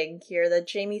interesting here that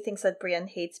Jaime thinks that Brienne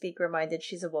hates being reminded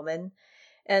she's a woman.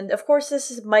 And of course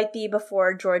this might be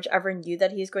before George ever knew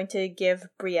that he's going to give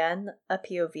Brienne a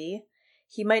POV.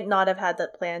 He might not have had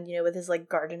that planned, with his, like,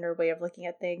 gardener way of looking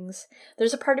at things.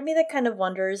 There's a part of me that kind of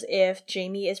wonders if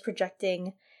Jaime is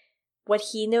projecting what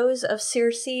he knows of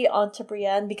Cersei onto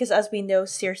Brienne, because as we know,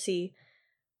 Cersei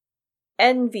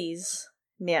envies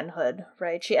manhood,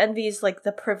 right? She envies, like,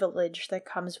 the privilege that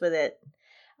comes with it.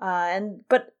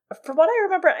 But from what I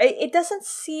remember, it doesn't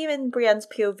seem in Brienne's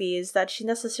POVs that she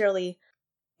necessarily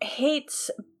hates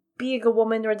being a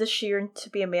woman, or does she yearn to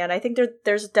be a man. I think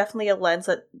there's definitely a lens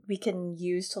that we can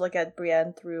use to look at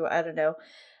Brienne through, I don't know,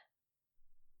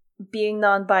 being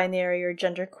non-binary or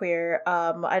genderqueer.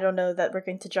 I don't know that we're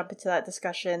going to jump into that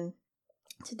discussion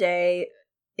today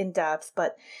in depth,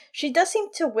 but she does seem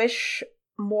to wish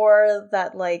more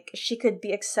that, like, she could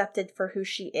be accepted for who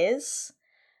she is.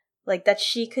 Like, that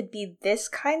she could be this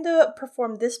kind of,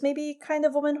 perform this maybe kind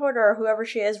of womanhood, or whoever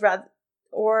she is,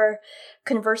 or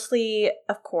conversely,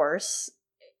 of course,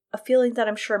 a feeling that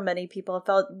I'm sure many people have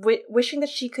felt, wishing that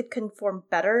she could conform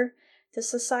better to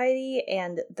society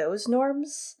and those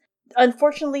norms.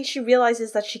 Unfortunately, she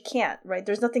realizes that she can't, right?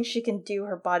 There's nothing she can do.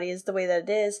 Her body is the way that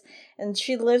it is, and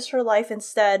she lives her life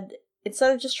instead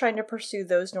of just trying to pursue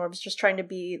those norms, just trying to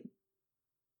be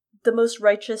the most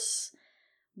righteous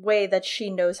way that she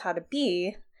knows how to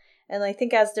be. And I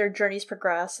think as their journeys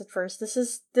progress, at first, this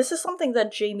is something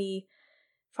that Jaime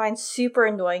finds super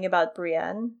annoying about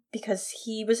Brienne, because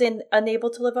he was unable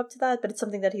to live up to that, but it's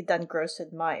something that he then grows to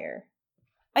admire.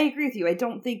 I agree with you. I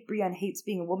don't think Brienne hates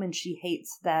being a woman. She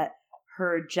hates that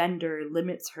her gender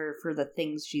limits her for the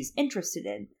things she's interested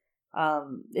in.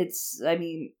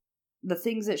 The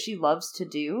things that she loves to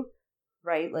do,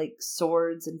 right? Like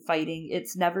swords and fighting.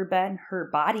 It's never been her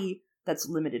body that's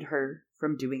limited her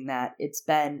from doing that. It's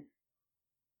been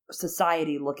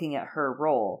society looking at her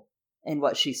role and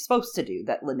what she's supposed to do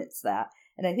that limits that.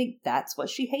 And I think that's what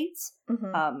she hates.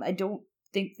 Mm-hmm. I don't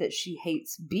think that she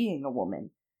hates being a woman,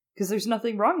 because there's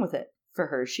nothing wrong with it for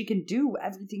her. She can do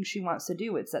everything she wants to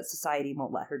do. It's that society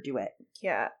won't let her do it.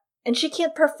 Yeah. And she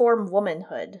can't perform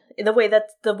womanhood in the way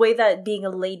that being a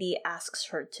lady asks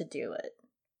her to do it.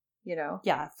 you know?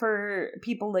 Yeah, for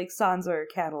people like Sansa or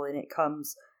Catelyn, it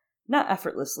comes not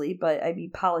effortlessly, but I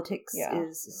mean, politics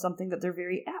is something that they're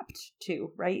very apt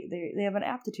to, right? They have an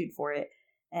aptitude for it,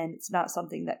 and it's not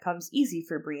something that comes easy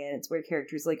for Brienne. It's where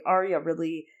characters like Arya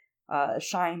really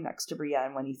shine next to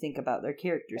Brienne when you think about their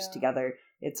characters together.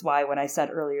 It's why when I said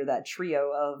earlier that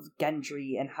trio of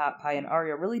Gendry and Hot Pie and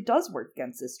Arya really does work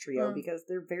against this trio because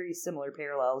they're very similar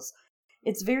parallels.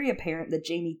 It's very apparent that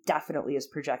Jaime definitely is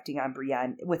projecting on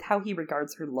Brienne with how he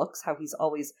regards her looks, how he's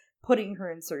always putting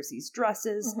her in Cersei's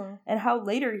dresses, and how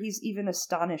later he's even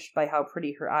astonished by how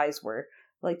pretty her eyes were.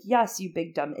 Like, yes, you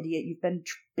big dumb idiot, you've been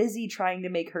busy trying to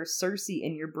make her Cersei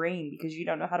in your brain because you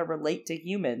don't know how to relate to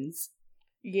humans.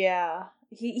 Yeah.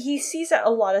 He sees a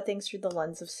lot of things through the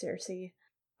lens of Cersei,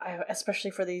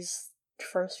 especially for these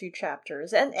first few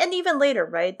chapters. And even later,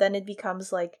 right? Then it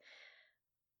becomes like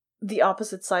the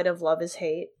opposite side of love is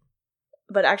hate.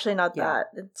 But actually not that.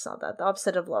 It's not that. The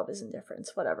opposite of love is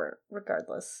indifference. Whatever.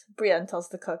 Regardless. Brienne tells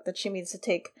the cook that she means to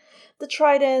take the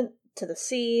trident to the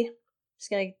sea. She's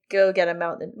gonna go get a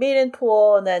mountain maiden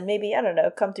pool, and then maybe, I don't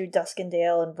know, come through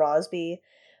Duskendale and Rosby.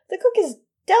 The cook is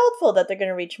doubtful that they're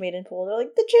gonna reach Maiden Pool. They're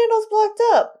like, the channel's blocked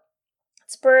up.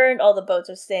 It's burned, all the boats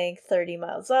are staying 30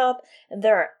 miles up, and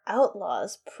there are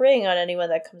outlaws preying on anyone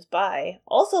that comes by.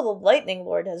 Also, the Lightning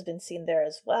Lord has been seen there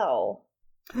as well.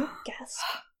 Gasp.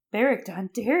 Beric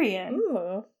Dondarrion.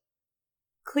 Ooh.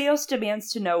 Cleos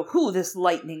demands to know who this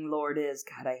Lightning Lord is.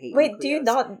 God, I hate Wait, you,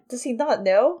 does he not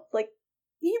know? Like,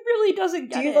 he really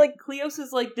doesn't get it. Like, Cleos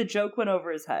is like, the joke went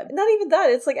over his head. Not even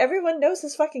that, it's like everyone knows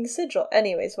his fucking sigil.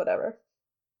 Anyways, whatever.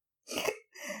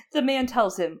 The man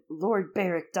tells him, Lord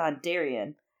Beric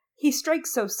Dondarrion. He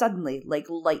strikes so suddenly, like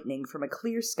lightning from a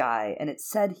clear sky, and it's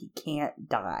said he can't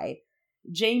die.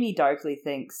 Jaime darkly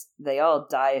thinks, they all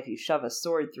die if you shove a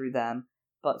sword through them.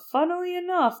 But funnily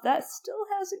enough, that still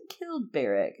hasn't killed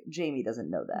Beric. Jaime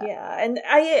doesn't know that. Yeah, and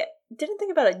I didn't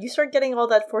think about it. You start getting all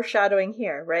that foreshadowing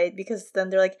here, right? Because then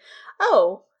they're like,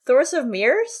 oh, Thoros of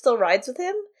Myr still rides with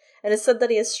him? And it's said that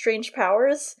he has strange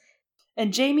powers?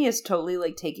 And Jaime is totally,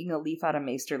 like, taking a leaf out of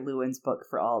Maester Luwin's book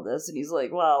for all this, and he's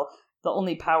like, well, the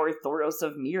only power Thoros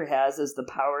of Myr has is the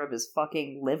power of his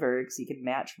fucking liver, because he can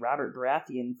match Robert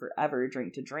Baratheon forever,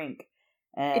 drink to drink.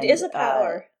 And, it is a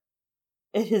power.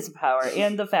 It is a power.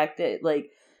 And the fact that, like,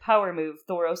 power move,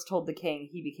 Thoros told the king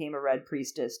he became a red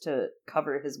priestess to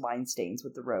cover his wine stains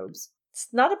with the robes. It's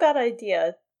not a bad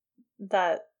idea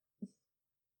that...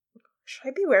 Should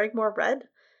I be wearing more red?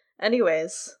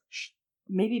 Anyways...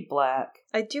 Maybe black.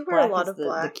 I do wear a lot of The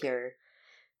black. cure.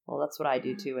 Well, that's what I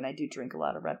do too, and I do drink a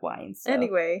lot of red wine. So.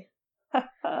 Anyway.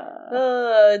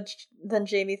 Then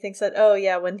Jaime thinks that, oh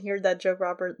yeah, when he heard that joke,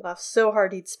 Robert laughed so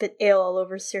hard he'd spit ale all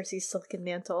over Cersei's silken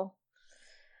mantle.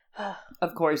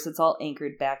 Of course, it's all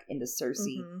anchored back into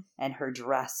Cersei and her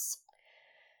dress.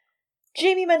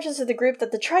 Jaime mentions to the group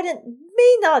that the trident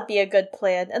may not be a good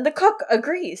plan, and the cook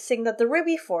agrees, saying that the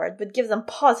ruby ford would give them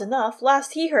pause enough.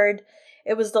 Last he heard,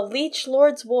 it was the Leech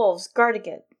Lord's wolves guarding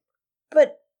it.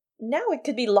 But now it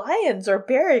could be lions or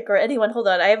Beric or anyone. Hold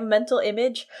on, I have a mental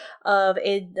image of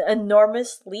an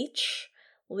enormous leech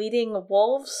leading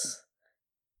wolves.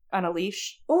 On a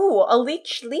leash? Ooh, a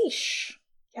leash.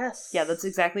 Yes. Yeah, that's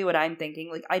exactly what I'm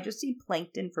thinking. Like, I just see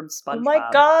Plankton from SpongeBob. Oh my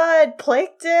god,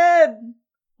 Plankton!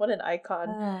 What an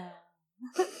icon.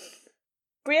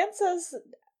 Brienne says,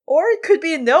 or it could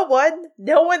be no one.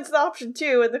 No one's an option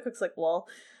too. And the cook's like, lol.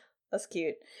 That's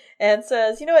cute. And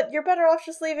says, you know what, you're better off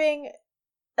just leaving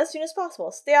as soon as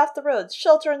possible. Stay off the roads.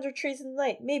 Shelter under trees in the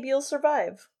night. Maybe you'll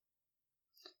survive.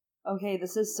 Okay,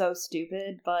 this is so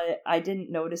stupid, but I didn't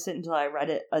notice it until I read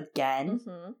it again.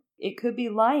 It could be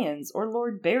lions, or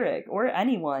Lord Beric, or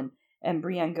anyone. And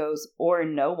Brienne goes, or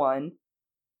no one.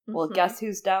 Well, guess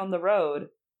who's down the road?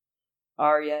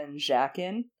 Arya and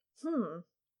Jaqen.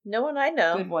 No one I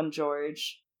know. Good one,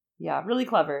 George. Yeah, really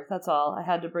clever. That's all. I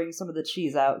had to bring some of the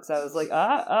cheese out because I was like,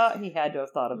 he had to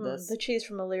have thought of this. The cheese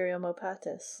from Illyrio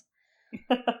Mopatis.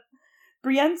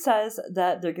 Brienne says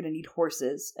that they're going to need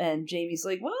horses, and Jaime's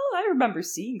like, well, I remember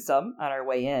seeing some on our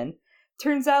way in.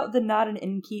 Turns out the Not an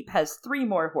Innkeep has 3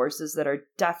 more horses that are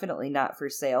definitely not for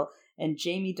sale, and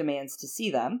Jaime demands to see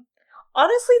them.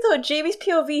 Honestly, though, Jaime's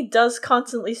POV does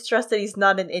constantly stress that he's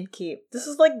not an innkeep. This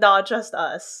is, like, not just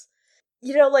us.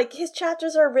 You know, like, his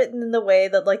chapters are written in the way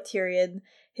that, like, Tyrion,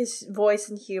 his voice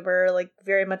and humor, like,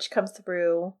 very much comes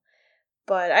through.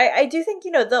 But I do think,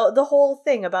 you know, the whole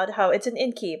thing about how it's an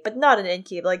innkeep, but not an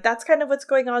innkeep, like, that's kind of what's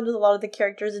going on with a lot of the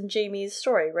characters in Jaime's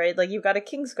story, right? Like, you've got a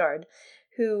Kingsguard,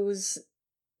 who's,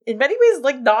 in many ways,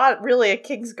 like, not really a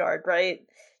Kingsguard, right?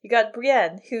 You got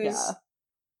Brienne, who's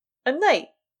a knight,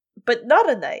 but not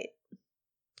a knight.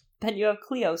 Then you have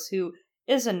Cleos, who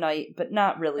is a knight, but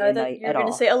not really a knight at all. You're going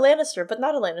to say a Lannister, but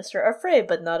not a Lannister. A Frey,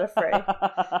 but not a Frey.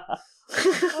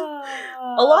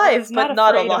 Alive, but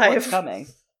not alive. Coming.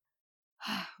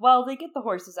 Well, they get the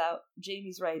horses out.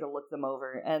 Jaime's ready to look them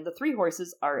over, and the 3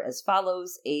 horses are as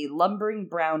follows: a lumbering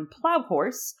brown plow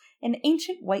horse, an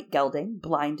ancient white gelding,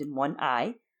 blind in one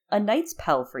eye, a knight's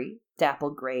palfrey, dapple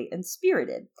gray and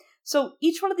spirited. So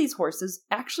each one of these horses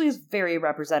actually is very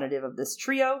representative of this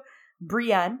trio.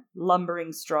 Brienne,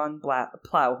 lumbering strong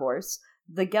plow horse,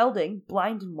 the gelding,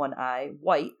 blind in one eye,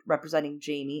 white, representing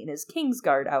Jaime in his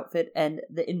Kingsguard outfit and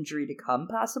the injury to come,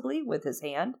 possibly, with his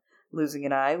hand. Losing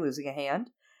an eye, losing a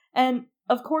hand. And,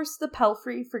 of course, the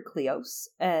palfrey for Cleos,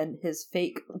 and his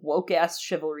fake woke-ass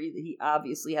chivalry that he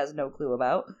obviously has no clue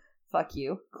about. Fuck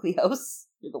you, Cleos.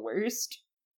 You're the worst.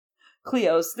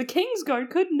 Cleos, the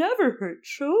Kingsguard could never hurt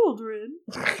children.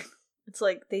 It's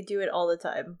like, they do it all the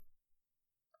time.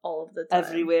 All of the time.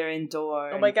 Everywhere in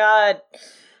Dorne. Oh my god.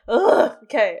 Ugh.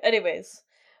 Okay, anyways.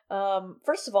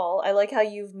 First of all, I like how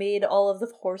you've made all of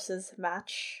the horses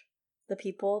match the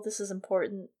people. This is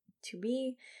important to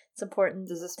me. It's important.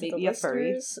 Does this to make the me a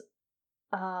furry?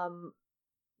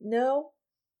 No.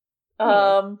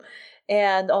 Yeah.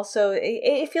 And also,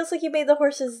 it feels like you made the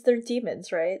horses their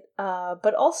demons, right?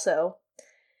 But also,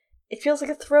 it feels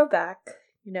like a throwback.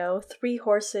 3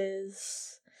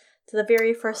 horses to the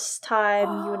very first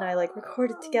time you and I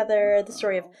recorded together the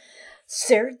story of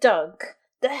Ser Dunk,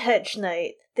 the Hedge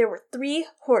Knight. There were 3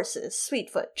 horses: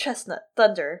 Sweetfoot, Chestnut,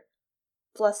 Thunder.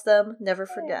 Bless them, never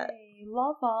forget. Hey,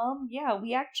 love them. Yeah,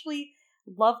 we actually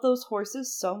love those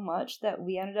horses so much that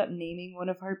we ended up naming one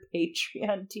of our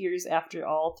Patreon tiers after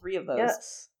all 3 of those.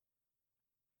 Yes.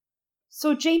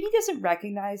 So Jaime doesn't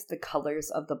recognize the colors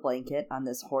of the blanket on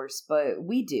this horse, but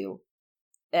we do.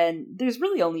 And there's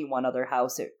really only one other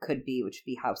house it could be, which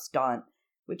would be House Daunt,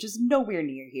 which is nowhere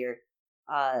near here.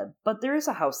 But there is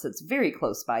a house that's very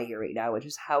close by here right now, which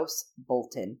is House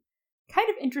Bolton. Kind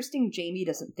of interesting Jaime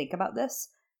doesn't think about this.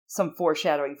 Some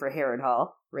foreshadowing for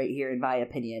Harrenhal right here, in my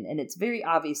opinion, and it's very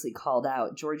obviously called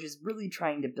out. George is really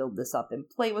trying to build this up and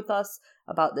play with us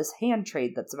about this hand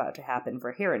trade that's about to happen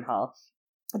for Harrenhal.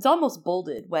 It's almost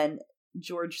bolded when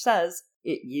George says,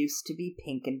 "It used to be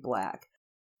pink and black."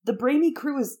 The Braimy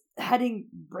crew is heading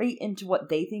right into what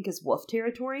they think is wolf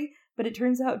territory, but it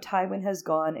turns out Tywin has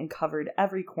gone and covered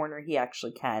every corner he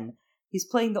actually can. He's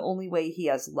playing the only way he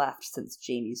has left since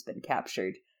Jaime's been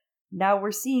captured. Now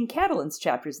we're seeing Catelyn's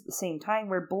chapters at the same time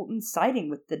where Bolton's siding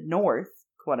with the North,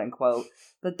 quote-unquote,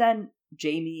 but then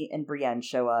Jaime and Brienne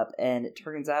show up, and it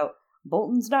turns out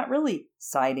Bolton's not really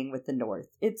siding with the North.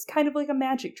 It's kind of like a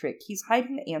magic trick. He's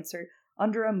hiding the answer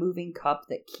under a moving cup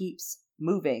that keeps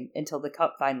moving until the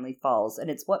cup finally falls, and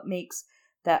it's what makes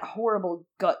that horrible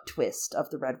gut twist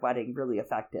of the Red Wedding really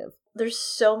effective. There's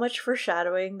so much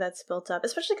foreshadowing that's built up,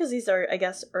 especially because these are, I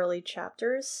guess, early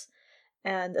chapters,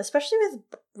 and especially with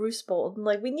Bruce Bolton,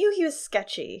 we knew he was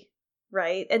sketchy,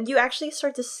 right? And you actually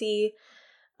start to see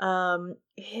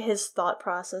his thought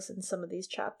process in some of these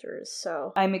chapters,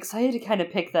 so... I'm excited to kind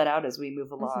of pick that out as we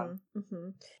move along.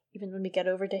 Even when we get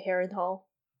over to Harrenhal,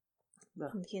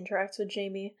 and he interacts with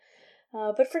Jaime.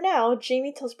 But for now,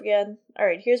 Jaime tells Brienne,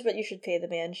 "Alright, here's what you should pay the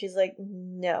man." She's like,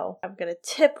 "No, I'm gonna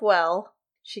tip well."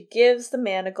 She gives the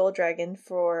man a gold dragon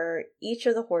for each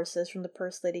of the horses from the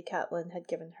purse Lady Catelyn had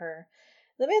given her.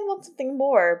 The man wants something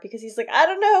more, because he's like, "I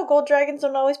don't know, gold dragons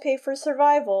don't always pay for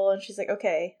survival." And she's like,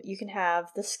 "Okay, you can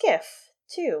have the skiff,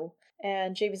 too."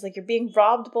 And Jaime's like, "You're being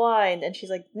robbed blind." And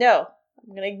she's like, "No,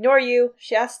 I'm gonna ignore you."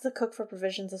 She asks the cook for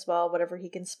provisions as well, whatever he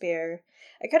can spare.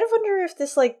 I kind of wonder if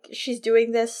this, she's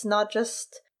doing this not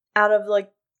just out of,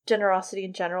 generosity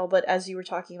in general, but as you were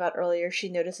talking about earlier, she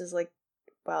notices,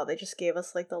 wow, they just gave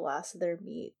us, the last of their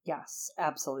meat. Yes,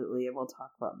 absolutely, and we'll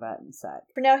talk about that in a sec.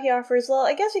 For now, he offers, "Well,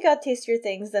 I guess we got tastier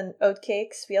things than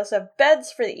oatcakes. We also have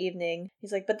beds for the evening."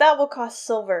 He's like, "But that will cost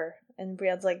silver." And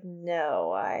Brienne's like,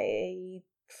 "No, I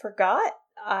forgot.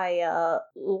 I,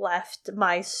 left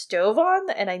my stove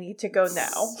on, and I need to go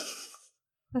now."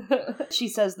 She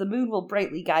says the moon will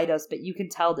brightly guide us, but you can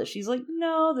tell that she's like,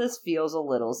 "No, this feels a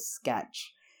little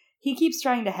sketch." He keeps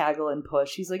trying to haggle and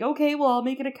push. He's like, "Okay, well, I'll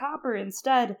make it a copper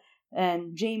instead."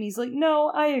 And Jaime's like,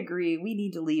 "No, I agree. We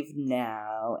need to leave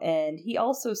now." And he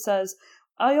also says,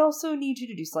 "I also need you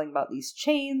to do something about these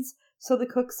chains." So the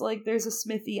cook's like, "There's a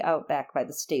smithy out back by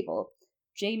the stable."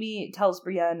 Jaime tells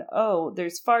Brienne, "Oh,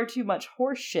 there's far too much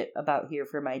horse shit about here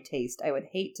for my taste. I would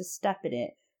hate to step in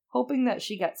it," hoping that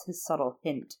she gets his subtle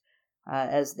hint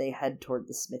as they head toward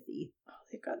the smithy. Oh,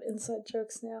 they've got inside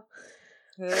jokes now.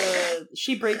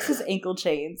 She breaks his ankle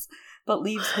chains, but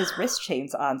leaves his wrist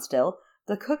chains on still.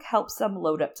 The cook helps them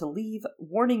load up to leave,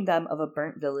 warning them of a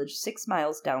burnt village 6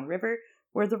 miles downriver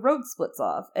where the road splits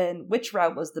off, and which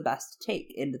route was the best to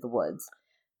take into the woods.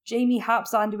 Jaime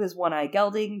hops onto his one-eye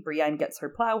gelding, Brienne gets her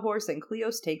plow horse, and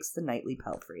Cleos takes the nightly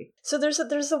pelfrey. So there's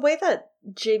a way that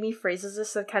Jaime phrases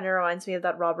this that kind of reminds me of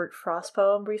that Robert Frost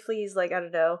poem briefly. He's like, I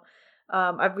don't know,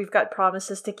 we've got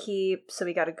promises to keep, so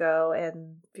we gotta go,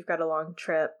 and we've got a long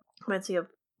trip. Reminds me of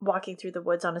Walking Through the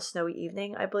Woods on a Snowy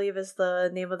Evening, I believe is the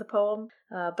name of the poem.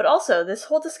 But also, this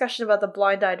whole discussion about the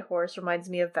blind-eyed horse reminds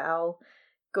me of Val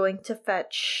going to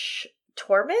fetch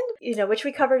Tormund, which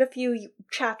we covered a few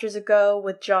chapters ago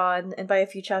with Jon, and by a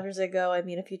few chapters ago, I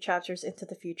mean a few chapters into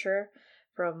the future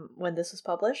from when this was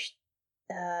published.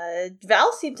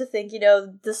 Val seemed to think,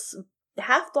 this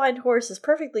half-blind horse is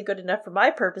perfectly good enough for my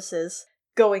purposes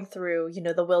going through,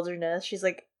 the wilderness. She's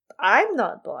like, I'm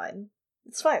not blind.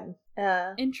 It's fine.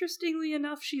 Interestingly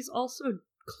enough, she's also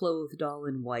clothed all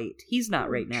in white. He's not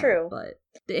right now, true. But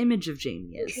the image of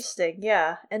Jaime is. Interesting,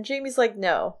 yeah. And Jaime's like,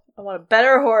 no, I want a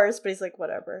better horse, but he's like,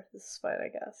 whatever, this is fine, I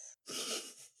guess.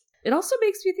 It also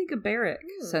makes me think of Beric,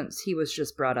 since he was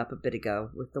just brought up a bit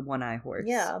ago with the one-eye horse.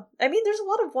 Yeah. I mean, there's a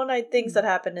lot of one-eyed things that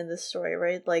happen in this story,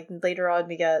 right? Like, later on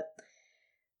we get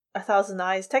 1,000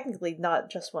 eyes, technically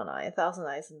not just one eye, 1,000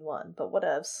 eyes in one, but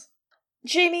whatevs.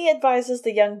 Jaime advises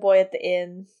the young boy at the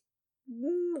inn,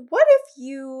 what if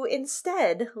you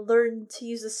instead learn to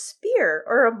use a spear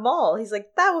or a maul? He's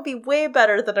like, that would be way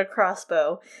better than a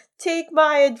crossbow. Take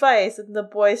my advice. And the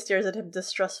boy stares at him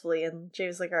distrustfully, and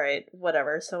Jaime's like, alright,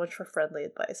 whatever. So much for friendly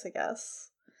advice, I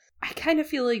guess. I kind of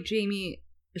feel like Jaime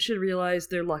should realize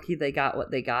they're lucky they got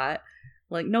what they got.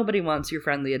 Like, nobody wants your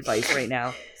friendly advice right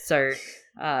now, sir.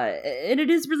 And it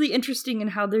is really interesting in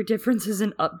how their differences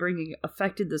in upbringing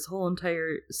affected this whole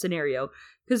entire scenario,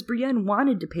 because Brienne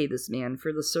wanted to pay this man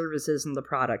for the services and the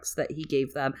products that he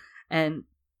gave them, and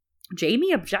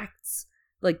Jaime objects.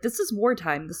 Like, this is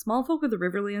wartime. The small folk of the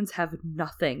Riverlands have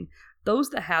nothing. Those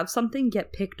that have something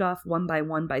get picked off one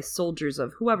by soldiers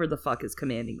of whoever the fuck is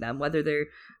commanding them, whether they're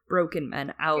broken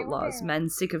men, outlaws, men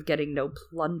sick of getting no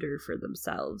plunder for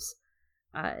themselves.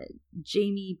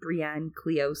 Jaime, Brienne,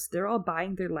 Cleos, they're all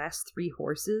buying their last 3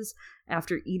 horses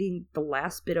after eating the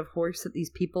last bit of horse that these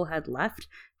people had left.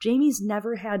 Jaime's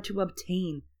never had to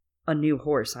obtain a new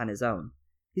horse on his own.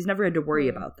 He's never had to worry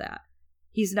about that.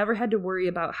 He's never had to worry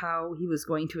about how he was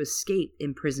going to escape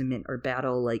imprisonment or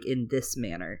battle like in this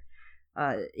manner.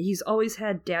 He's always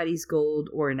had Daddy's gold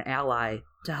or an ally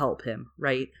to help him,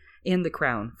 right? And the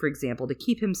crown, for example, to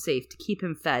keep him safe, to keep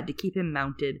him fed, to keep him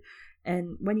mounted.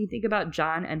 And when you think about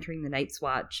Jon entering the Night's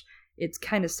Watch, it's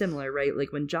kind of similar, right?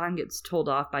 Like when Jon gets told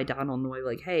off by Donal Noye,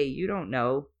 like, hey, you don't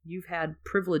know. You've had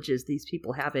privileges these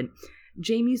people haven't.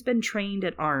 Jaime's been trained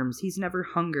at arms. He's never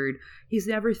hungered. He's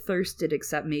never thirsted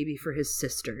except maybe for his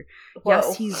sister. Whoa.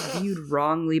 Yes, he's viewed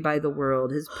wrongly by the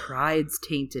world. His pride's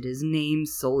tainted. His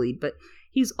name's sullied. But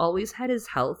he's always had his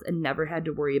health and never had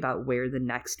to worry about where the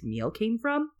next meal came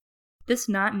from. This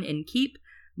not an innkeep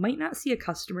might not see a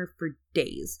customer for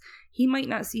days. He might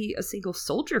not see a single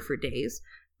soldier for days.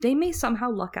 They may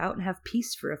somehow luck out and have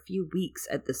peace for a few weeks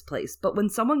at this place, but when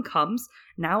someone comes,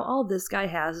 now all this guy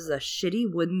has is a shitty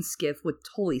wooden skiff with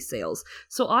Tully sails,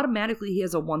 so automatically he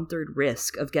has a 1/3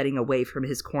 risk of getting away from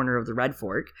his corner of the Red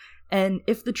Fork. And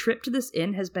if the trip to this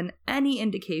inn has been any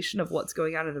indication of what's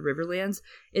going on in the Riverlands,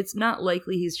 it's not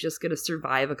likely he's just going to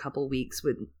survive a couple weeks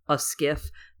with a skiff,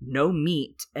 no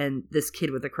meat, and this kid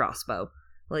with a crossbow.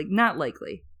 Like, not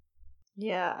likely.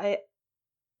 Yeah,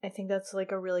 I think that's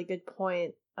like a really good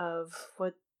point of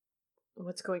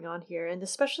what's going on here. And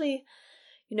especially,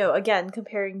 again,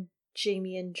 comparing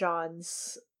Jaime and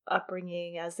Jon's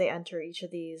upbringing as they enter each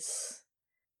of these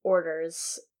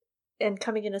orders and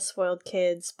coming in as spoiled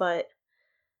kids. But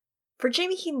for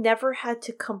Jaime, he never had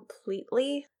to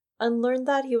completely unlearn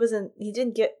that. He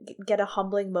didn't get a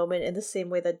humbling moment in the same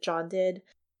way that Jon did.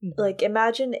 Mm-hmm. Like,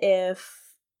 imagine if,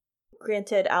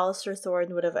 granted, Alistair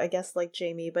Thorne would have, I guess, liked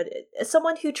Jaime, but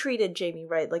someone who treated Jaime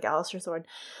right, like Alistair Thorne,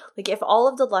 like, if all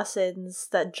of the lessons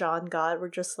that Jon got were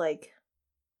just like,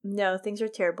 no, things are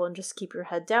terrible and just keep your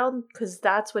head down, because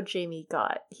that's what Jaime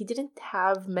got. He didn't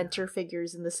have mentor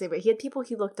figures in the same way. He had people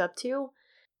he looked up to,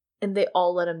 and they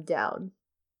all let him down.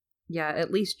 Yeah,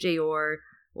 at least Jeor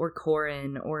or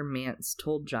Corran or Mance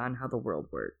told Jon how the world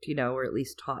worked, or at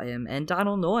least taught him. And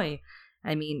Donal Noye,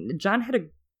 I mean, Jon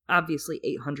had obviously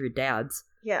 800 dads,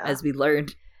 as we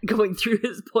learned going through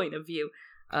his point of view.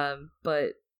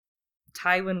 But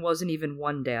Tywin wasn't even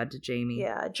one dad to Jaime.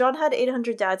 Yeah, Jon had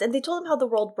 800 dads, and they told him how the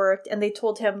world worked, and they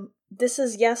told him, this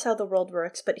is, yes, how the world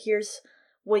works, but here's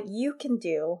what you can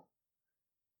do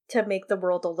to make the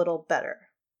world a little better,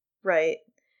 right?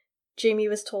 Jaime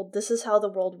was told, this is how the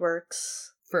world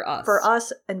works. For us. For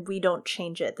us, and we don't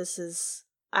change it.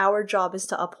 Our job is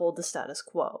to uphold the status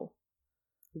quo.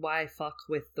 Why fuck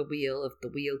with the wheel if the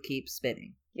wheel keeps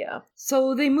spinning? Yeah.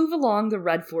 So they move along the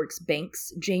Red Forks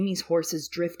banks. Jaime's horse is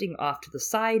drifting off to the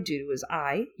side due to his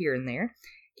eye, here and there.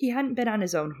 He hadn't been on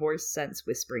his own horse since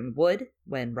Whispering Wood,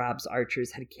 when Robb's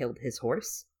archers had killed his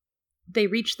horse. They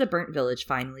reach the burnt village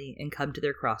finally and come to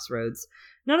their crossroads.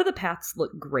 None of the paths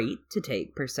look great to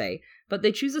take, per se, but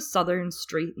they choose a southern,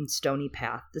 straight and stony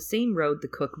path, the same road the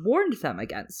cook warned them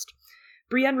against.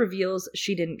 Brienne reveals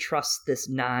she didn't trust this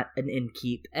not an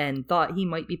innkeep and thought he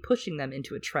might be pushing them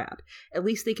into a trap. At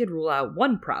least they could rule out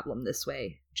one problem this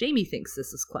way. Jaime thinks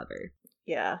this is clever.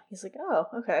 Yeah, he's like, oh,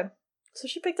 okay. So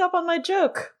she picked up on my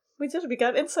joke. We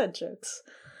got inside jokes.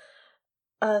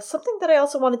 Something that I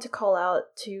also wanted to call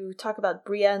out to talk about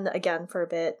Brienne again for a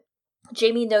bit.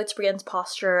 Jaime notes Brienne's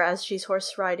posture as she's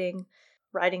horse riding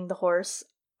the horse.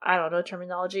 I don't know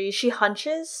terminology. She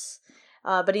hunches,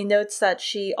 but he notes that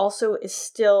she also is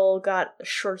still got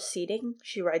sure seating.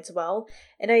 She rides well.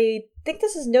 And I think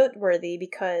this is noteworthy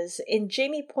because in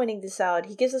Jaime pointing this out,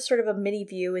 he gives us sort of a mini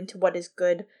view into what is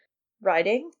good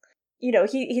riding. You know,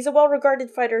 he's a well-regarded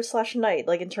fighter / knight,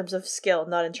 like in terms of skill,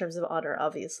 not in terms of honor,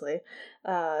 obviously.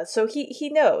 So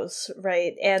he knows,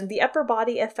 right? And the upper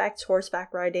body affects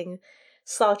horseback riding.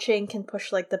 Slouching can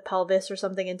push like the pelvis or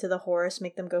something into the horse,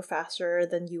 make them go faster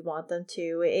than you want them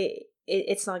to.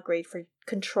 It's not great for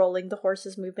controlling the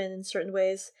horse's movement in certain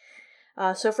ways.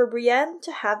 So for Brienne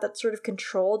to have that sort of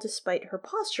control despite her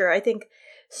posture, I think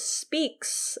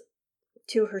speaks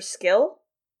to her skill.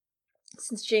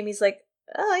 Since Jaime's like,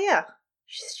 oh yeah,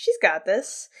 she's got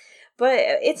this. But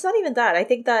it's not even that. I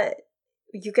think that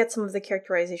you get some of the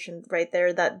characterization right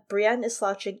there that Brienne is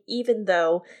slouching even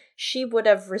though she would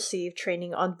have received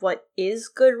training on what is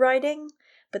good riding,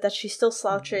 but that she still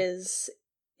slouches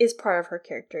is part of her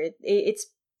character.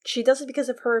 She does it because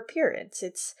of her appearance.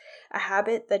 It's a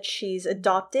habit that she's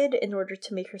adopted in order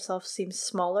to make herself seem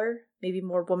smaller, maybe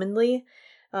more womanly,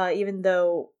 even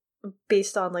though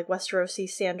based on like Westerosi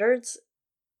standards,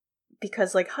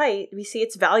 because like height, we see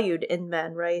it's valued in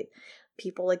men, right?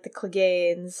 People like the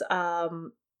Cleganes,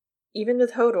 even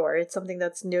with Hodor, it's something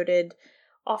that's noted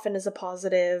often as a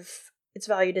positive. It's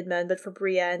valued in men, but for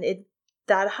Brienne,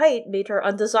 that height made her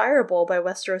undesirable by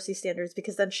Westerosi standards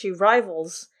because then she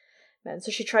rivals men. So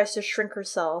she tries to shrink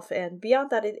herself, and beyond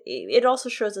that, it also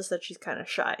shows us that she's kind of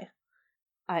shy.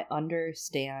 I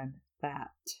understand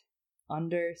that.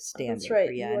 That's right,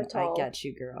 Brienne. You are tall. I get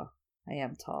you, girl. I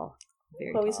am tall.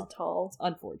 Very Chloe's tall. tall. It's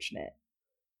unfortunate.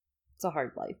 It's a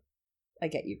hard life. I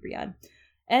get you, Brienne.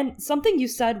 And something you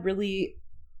said really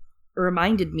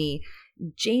reminded me,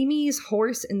 Jaime's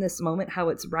horse in this moment, how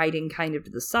it's riding kind of to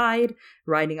the side,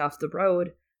 riding off the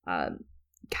road,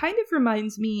 kind of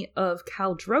reminds me of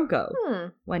Khal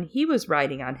Drogo when he was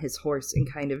riding on his horse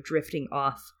and kind of drifting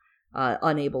off,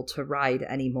 unable to ride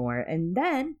anymore. And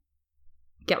then,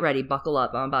 get ready, buckle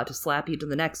up. I'm about to slap you to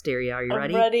the next area. Are you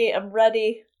ready? I'm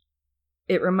ready.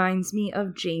 It reminds me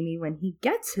of Jaime when he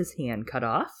gets his hand cut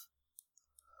off.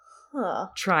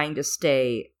 Trying to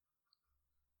stay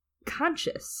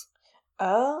conscious.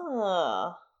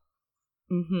 Oh.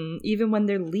 Even when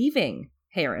they're leaving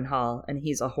Harrenhal and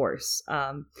he's a horse.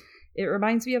 It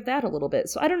reminds me of that a little bit.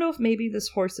 So I don't know if maybe this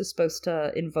horse is supposed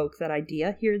to invoke that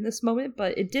idea here in this moment,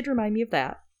 but it did remind me of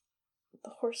that.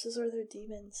 The horses are their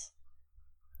demons.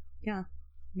 Yeah,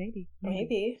 maybe.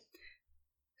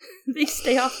 They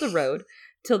stay off the road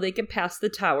till they can pass the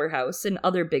Tower House and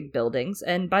other big buildings,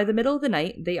 and by the middle of the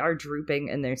night, they are drooping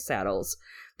in their saddles.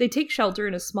 They take shelter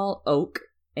in a small oak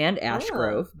and ash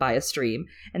grove by a stream,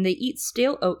 and they eat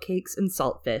stale oatcakes and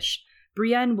saltfish.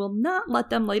 Brienne will not let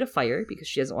them light a fire because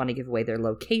she doesn't want to give away their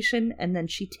location, and then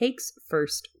she takes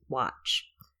first watch.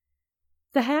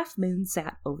 The half moon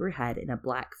sat overhead in a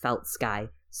black felt sky,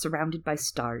 surrounded by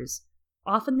stars.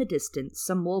 Off in the distance,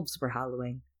 some wolves were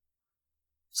howling.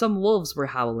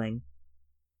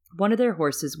 One of their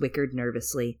horses whickered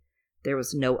nervously. There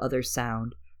was no other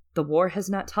sound. The war has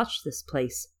not touched this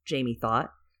place, Jaime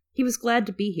thought. He was glad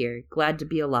to be here, glad to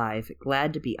be alive,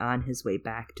 glad to be on his way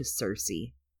back to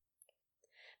Cersei.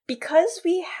 Because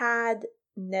we had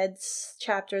Ned's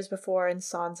chapters before and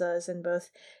Sansa's in both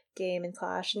Game and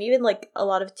Clash, and even like a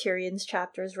lot of Tyrion's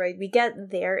chapters, right? We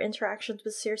get their interactions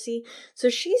with Cersei. So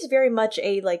she's very much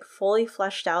a like fully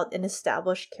fleshed out and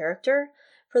established character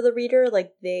for the reader.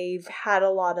 Like they've had a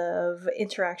lot of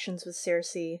interactions with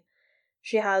Cersei.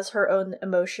 She has her own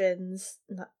emotions.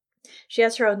 She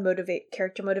has her own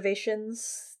character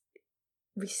motivations.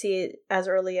 We see it as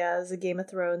early as the Game of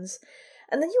Thrones.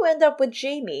 And then you end up with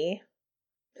Jaime,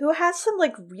 who has some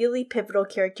like really pivotal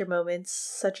character moments,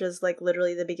 such as like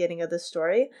literally the beginning of this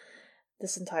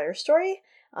entire story.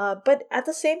 But at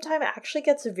the same time, actually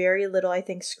gets very little, I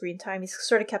think, screen time. He's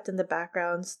sort of kept in the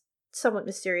background, somewhat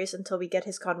mysterious until we get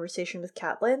his conversation with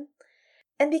Catelyn.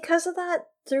 And because of that,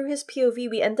 through his POV,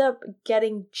 we end up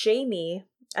getting Jaime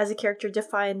as a character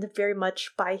defined very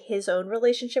much by his own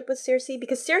relationship with Cersei,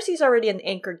 because Cersei's already an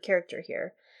anchored character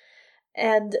here.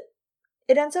 And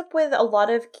it ends up with a lot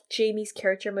of Jaime's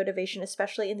character motivation,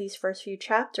 especially in these first few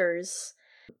chapters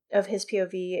of his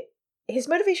POV. His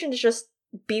motivation is just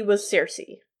be with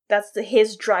Cersei. That's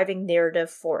his driving narrative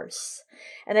force.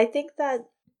 And I think that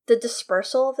the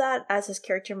dispersal of that as his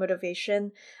character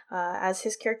motivation, as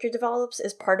his character develops,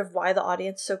 is part of why the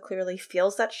audience so clearly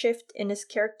feels that shift in his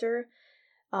character.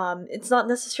 It's not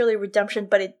necessarily redemption,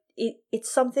 but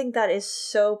it's something that is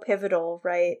so pivotal,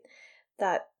 right?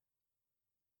 That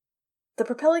the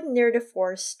propelling narrative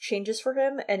force changes for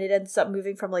him, and it ends up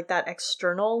moving from like that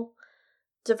external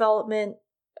development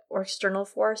or external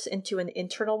force into an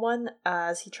internal one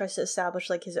as he tries to establish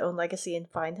like his own legacy and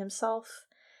find himself.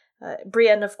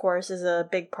 Brienne, of course, is a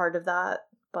big part of that,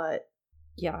 but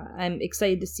yeah, I'm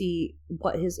excited to see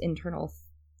what his internal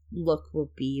look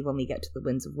will be when we get to the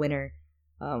Winds of Winter.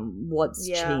 What's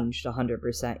changed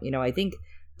 100%. You know, I think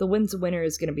the Winds of Winter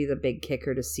is going to be the big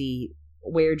kicker to see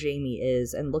where Jaime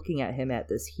is, and looking at him at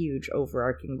this huge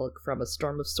overarching look from a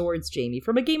Storm of Swords Jaime,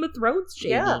 from a Game of Thrones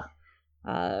Jaime,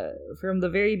 from the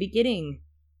very beginning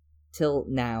till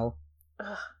now.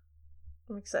 Ugh,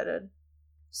 I'm excited.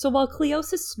 So while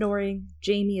Cleos is snoring,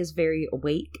 Jaime is very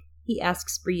awake. He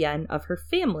asks Brienne of her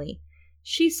family.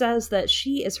 She says that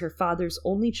she is her father's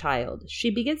only child. She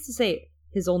begins to say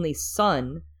his only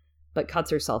son, but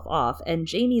cuts herself off, and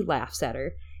Jaime laughs at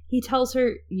her. He tells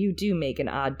her, "You do make an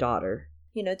odd daughter."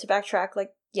 You know, to backtrack,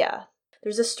 like, yeah.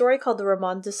 There's a story called the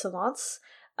Roman de Silence,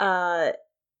 that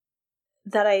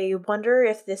I wonder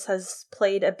if this has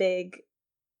played a big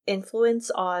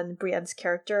influence on Brienne's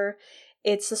character.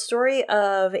 It's the story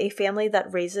of a family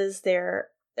that raises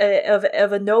their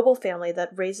of a noble family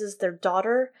that raises their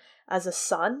daughter as a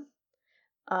son,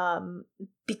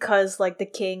 because like the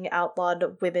king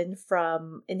outlawed women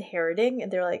from inheriting, and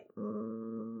they're like,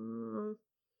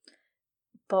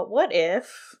 but what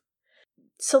if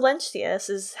Silentius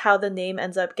is how the name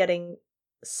ends up getting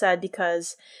said,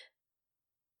 because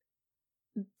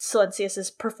Silentius is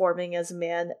performing as a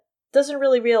man, doesn't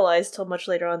really realize till much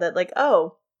later on that like,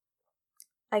 oh,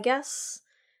 I guess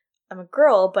I'm a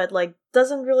girl, but like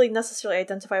doesn't really necessarily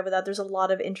identify with that. There's a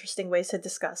lot of interesting ways to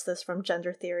discuss this from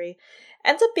gender theory.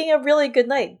 Ends up being a really good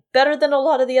knight, better than a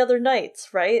lot of the other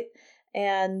knights, right?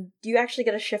 And you actually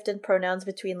get a shift in pronouns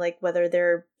between like whether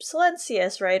they're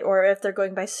Silentius, right, or if they're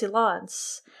going by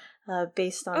Silence,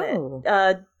 based on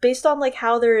it, based on like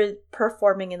how they're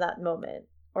performing in that moment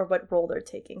or what role they're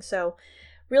taking. So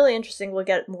really interesting. We'll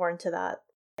get more into that.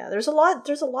 Yeah, there's a lot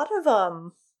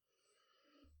of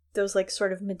those like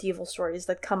sort of medieval stories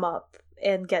that come up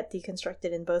and get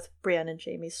deconstructed in both Brienne and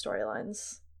Jaime's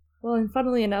storylines. Well, and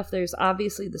funnily enough, there's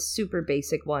obviously the super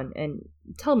basic one, and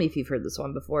tell me if you've heard this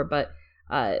one before, but,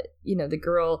 you know, the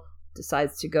girl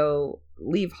decides to go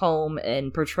leave home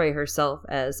and portray herself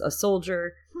as a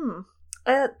soldier,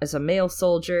 as a male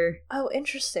soldier. Oh,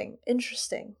 interesting.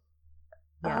 Yes,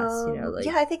 you know, like...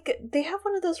 Yeah, I think they have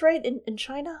one of those, right, in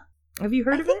China? Have you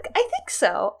heard of it? I think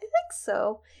so.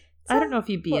 I don't know if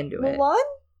you'd be into Mulan? it. Mulan?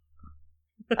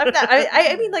 I'm not.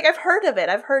 I mean, like, I've heard of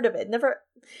it. Never.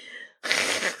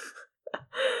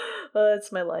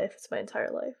 It's my life. It's my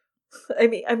entire life.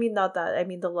 I mean, not that. I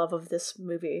mean, the love of this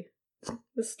movie,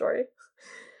 this story.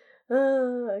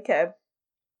 Okay.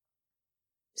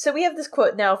 So we have this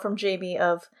quote now from Jaime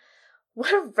of,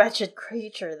 "What a wretched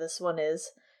creature this one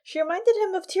is." She reminded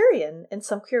him of Tyrion in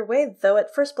some queer way, though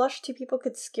at first blush two people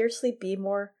could scarcely be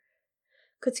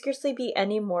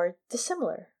any more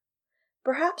dissimilar.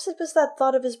 Perhaps it was that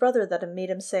thought of his brother that made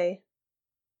him say,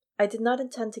 "I did not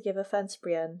intend to give offense,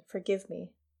 Brienne. Forgive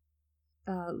me."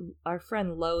 Our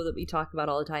friend Lo, that we talk about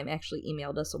all the time, actually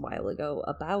emailed us a while ago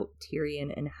about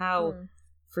Tyrion and how,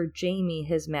 for Jaime,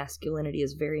 his masculinity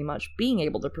is very much being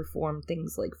able to perform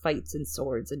things like fights and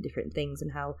swords and different things,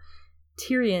 and how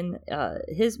Tyrion,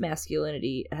 his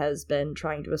masculinity has been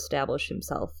trying to establish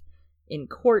himself in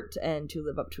court and to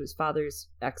live up to his father's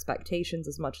expectations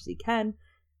as much as he can,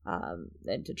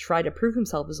 and to try to prove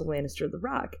himself as a Lannister of the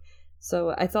Rock.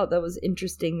 So I thought that was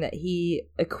interesting that he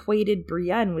equated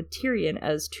Brienne with Tyrion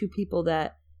as two people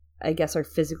that I guess are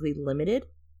physically limited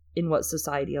in what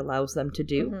society allows them to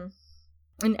do. Mm-hmm.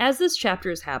 And as this chapter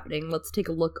is happening, let's take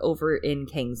a look over in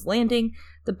King's Landing.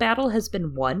 The battle has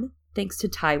been won. thanks to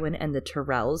Tywin and the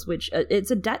Tyrells, which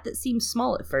it's a debt that seems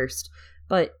small at first,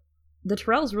 but the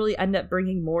Tyrells really end up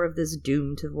bringing more of this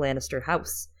doom to the Lannister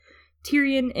house.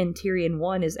 Tyrion in Tyrion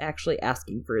 1 is actually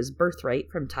asking for his birthright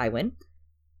from Tywin.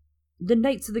 The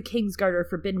Knights of the Kingsguard are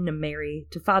forbidden to marry,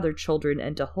 to father children,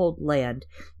 and to hold land.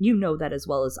 You know that as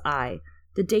well as I.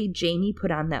 The day Jaime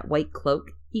put on that white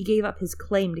cloak, he gave up his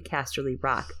claim to Casterly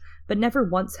Rock, but never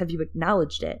once have you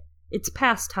acknowledged it. It's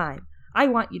past time. I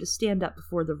want you to stand up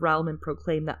before the realm and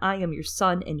proclaim that I am your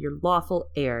son and your lawful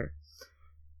heir.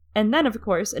 And then, of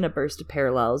course, in a burst of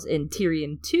parallels, in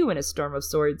Tyrion 2 in A Storm of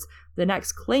Swords, the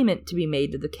next claimant to be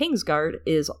made to the Kingsguard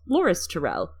is Loras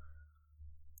Tyrell.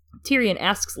 Tyrion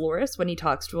asks Loras when he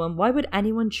talks to him, why would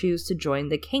anyone choose to join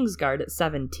the Kingsguard at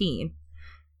 17?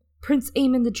 Prince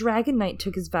Aemon the Dragon Knight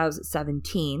took his vows at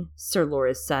 17, Sir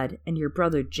Loras said, and your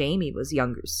brother Jaime was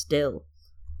younger still.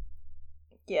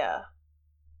 Yeah.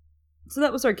 So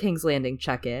that was our King's Landing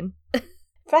check-in.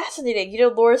 Fascinating.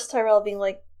 Loras Tyrell being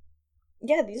like,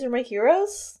 yeah, these are my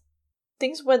heroes?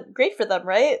 Things went great for them,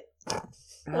 right?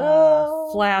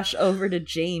 Flash over to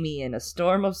Jaime in A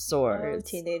Storm of Swords.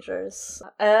 Teenagers.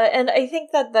 And I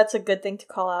think that that's a good thing to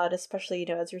call out, especially,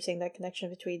 as you're saying, that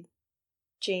connection between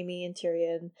Jaime and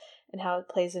Tyrion and how it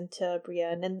plays into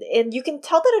Brienne. And you can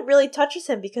tell that it really touches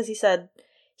him because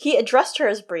he addressed her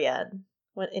as Brienne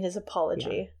in his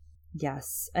apology. Yeah.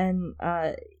 Yes, and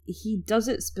he does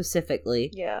it specifically.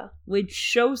 Yeah. Which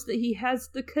shows that he has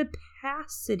the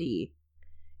capacity.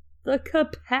 The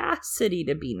capacity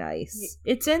to be nice.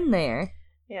 It's in there.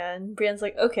 Yeah, and Brienne's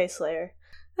like, okay, Slayer.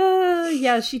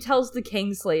 Yeah, she tells the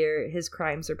Kingslayer his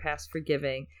crimes are past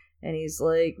forgiving. And he's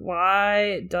like,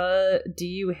 why do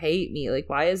you hate me? Like,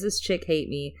 why does this chick hate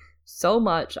me so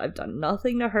much? I've done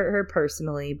nothing to hurt her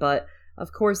personally, but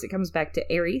of course it comes back to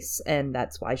Aerys, and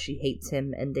that's why she hates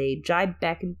him, and they jibe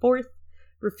back and forth,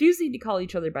 refusing to call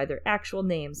each other by their actual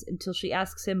names until she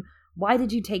asks him, why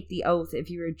did you take the oath if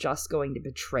you were just going to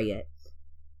betray it?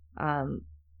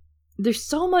 There's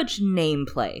so much name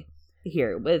play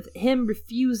here, with him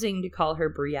refusing to call her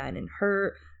Brienne, and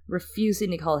her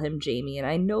refusing to call him Jaime, and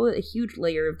I know that a huge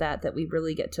layer of that we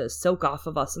really get to soak off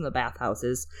of us in the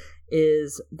bathhouses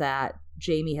is that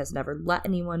Jaime has never let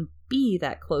anyone be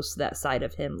that close to that side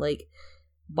of him. Like,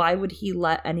 why would he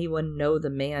let anyone know the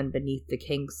man beneath the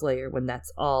Kingslayer when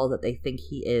that's all that they think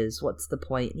he is? What's the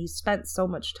point? And he spent so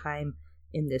much time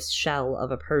in this shell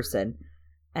of a person.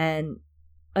 And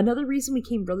another reason we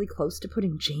came really close to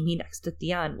putting Jaime next to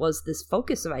Theon was this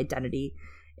focus of identity.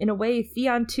 In a way,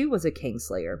 Theon too was a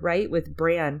Kingslayer, right? With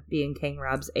Bran being King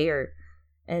Robb's heir.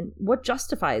 And what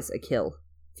justifies a kill?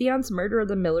 Theon's murder of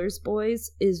the Miller's boys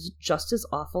is just as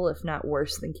awful, if not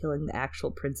worse, than killing the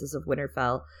actual princes of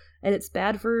Winterfell. And it's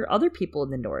bad for other people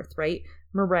in the north, right?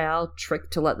 Morale,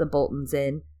 tricked to let the Boltons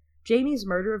in. Jaime's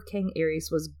murder of King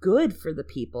Aerys was good for the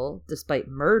people, despite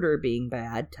murder being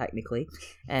bad, technically,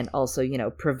 and also,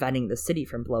 preventing the city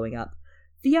from blowing up.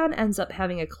 Theon ends up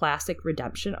having a classic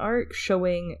redemption arc,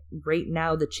 showing right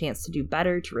now the chance to do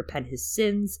better, to repent his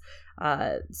sins,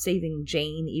 saving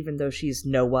Jane even though she's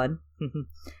no one.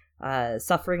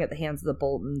 Suffering at the hands of the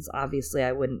Boltons. Obviously,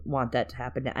 I wouldn't want that to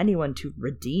happen to anyone to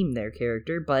redeem their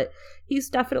character, but he's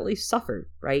definitely suffered,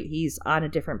 right? He's on a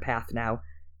different path now.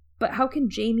 But how can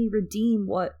Jaime redeem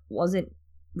what wasn't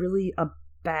really a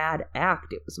bad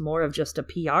act? It was more of just a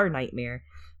PR nightmare.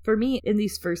 For me, in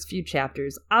these first few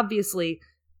chapters, obviously,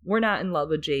 we're not in love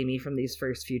with Jaime from these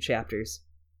first few chapters.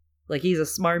 Like, he's a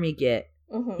smarmy git.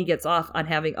 Mm-hmm. He gets off on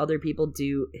having other people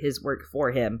do his work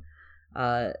for him.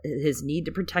 His need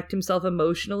to protect himself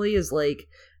emotionally is like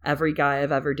every guy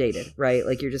I've ever dated, right?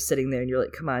 Like, you're just sitting there and you're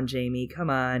like, come on, Jaime, come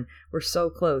on. We're so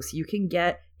close. You can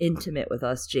get intimate with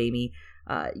us, Jaime.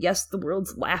 Yes, the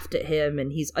world's laughed at him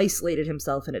and he's isolated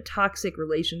himself in a toxic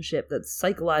relationship that's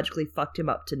psychologically fucked him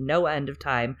up to no end of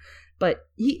time. But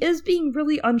he is being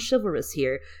really unchivalrous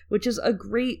here, which is a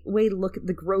great way to look at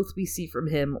the growth we see from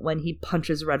him when he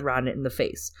punches Red Ronnet in the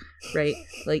face, right?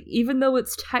 Like, even though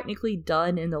it's technically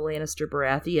done in the Lannister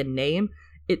Baratheon name,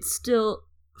 it's still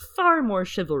far more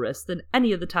chivalrous than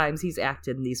any of the times he's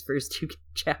acted in these first two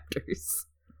chapters.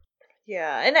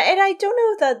 Yeah, and I don't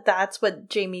know that that's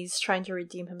what Jaime's trying to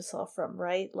redeem himself from,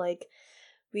 right? Like,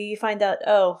 we find out,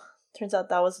 turns out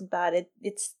that wasn't bad.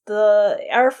 It's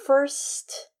our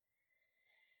first...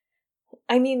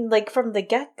 I mean, like, from the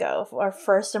get-go, our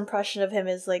first impression of him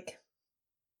is, like,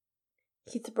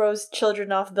 he throws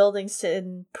children off buildings to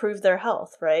improve their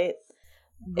health, right?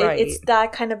 Right. It's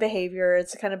that kind of behavior.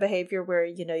 It's the kind of behavior where,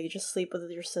 you just sleep with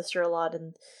your sister a lot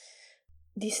and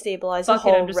destabilize the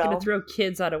whole realm. I'm just going to throw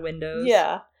kids out of windows.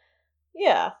 Yeah.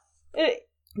 Yeah.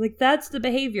 Like, that's the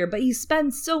behavior, but he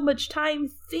spends so much time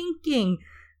thinking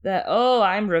that, oh,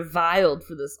 I'm reviled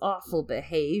for this awful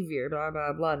behavior, blah,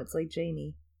 blah, blah. And it's like,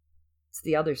 Jaime, it's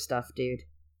the other stuff, dude.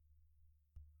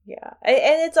 Yeah,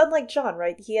 and it's unlike Jon,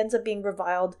 right? He ends up being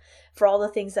reviled for all the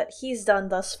things that he's done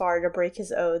thus far to break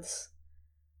his oaths.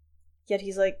 Yet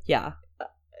he's like, yeah,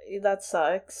 that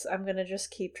sucks. I'm gonna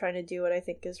just keep trying to do what I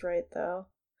think is right, though.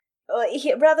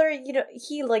 He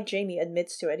like Jaime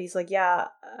admits to it. He's like, yeah,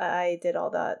 I did all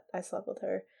that. I slept with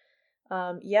her.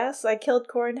 Yes, I killed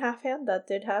Qhorin Halfhand. That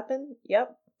did happen.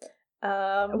 Yep.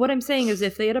 What I'm saying is,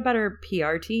 if they had a better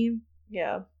PR team,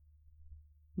 yeah,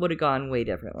 would have gone way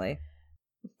differently.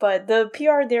 But the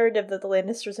PR narrative that the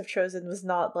Lannisters have chosen was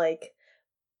not like,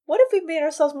 what if we made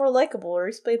ourselves more likable or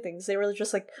explain things? They were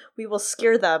just like, we will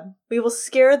scare them. We will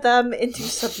scare them into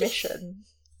submission.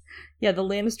 Yeah, the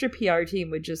Lannister PR team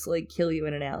would just, like, kill you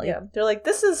in an alley. Yeah, they're like,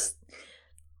 this is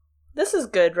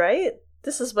good, right?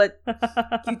 This is what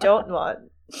you don't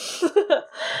want.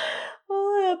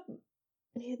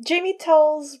 Jaime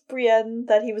tells Brienne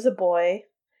that he was a boy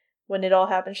when it all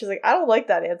happened. She's like, I don't like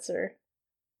that answer.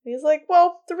 And he's like,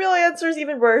 well, the real answer is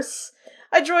even worse.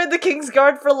 I joined the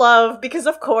Kingsguard for love, because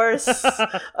of course.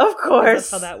 Of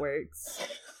course. That's how that works.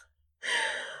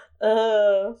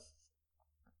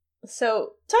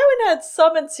 So, Tywin had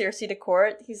summoned Cersei to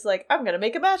court. He's like, I'm gonna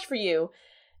make a match for you.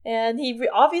 And he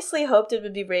obviously hoped it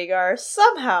would be Rhaegar.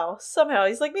 Somehow.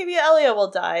 He's like, maybe Elia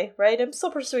will die, right? I'm still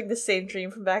pursuing the same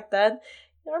dream from back then.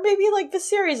 Or maybe, like,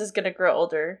 Viserys is gonna grow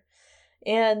older.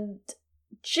 And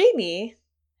Jaime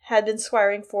had been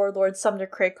squiring for Lord Sumner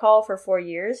Craighall for 4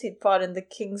 years. He'd fought in the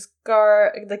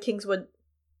Kingswood...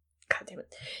 God damn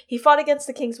it. He fought against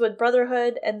the Kingswood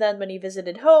Brotherhood, and then when he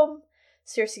visited home,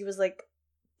 Cersei was like,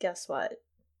 guess what?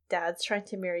 Dad's trying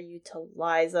to marry you to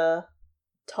Lysa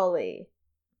Tully.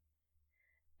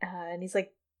 And he's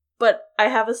like, but I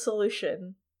have a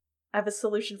solution. I have a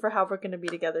solution for how we're going to be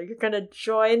together. You're going to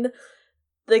join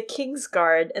the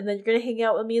Kingsguard, and then you're going to hang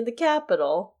out with me in the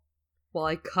capital. While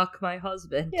I cuck my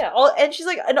husband. Yeah, and she's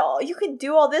like, you can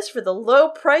do all this for the low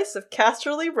price of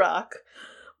Casterly Rock.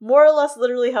 More or less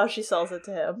literally how she sells it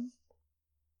to him.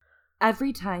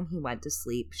 Every time he went to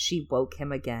sleep, she woke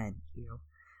him again.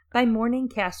 By morning,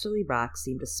 Casterly Rock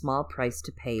seemed a small price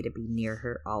to pay to be near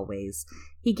her always.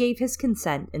 He gave his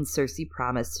consent, and Cersei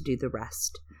promised to do the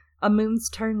rest. A moon's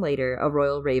turn later, a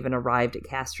royal raven arrived at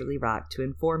Casterly Rock to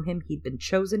inform him he'd been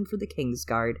chosen for the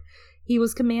Kingsguard. He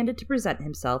was commanded to present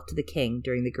himself to the king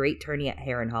during the great tourney at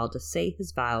Harrenhal to say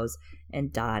his vows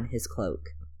and don his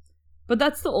cloak. But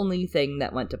that's the only thing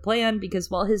that went to plan, because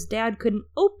while his dad couldn't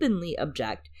openly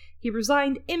object, he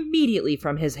resigned immediately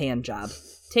from his hand job,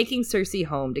 taking Cersei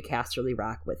home to Casterly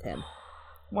Rock with him.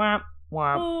 Womp,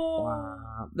 womp,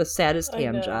 womp. The saddest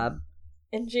hand job.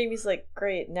 And Jaime's like,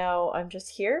 great, now I'm just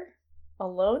here?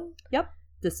 Alone? Yep,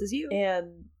 this is you.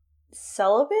 And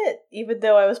celibate? Even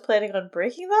though I was planning on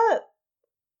breaking that?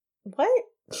 What?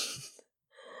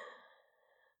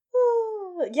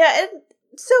 Yeah, and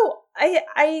so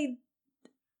I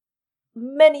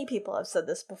many people have said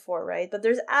this before, right? But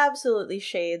there's absolutely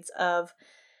shades of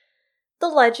the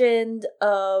legend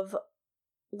of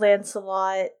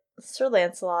Lancelot, Sir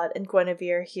Lancelot and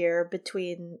Guinevere here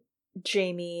between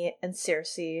Jaime and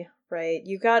Cersei, right?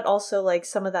 You got also like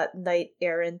some of that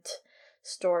knight-errant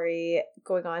story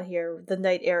going on here. The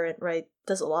knight-errant, right,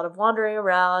 does a lot of wandering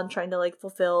around, trying to like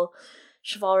fulfill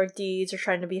chivalric deeds or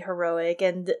trying to be heroic,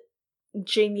 and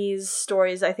Jaime's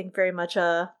story is, I think, very much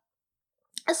a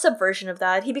subversion of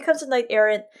that. He becomes a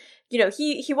knight-errant.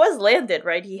 He was landed,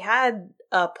 right? He had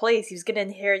a place. He was going to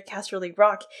inherit Casterly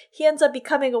Rock. He ends up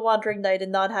becoming a wandering knight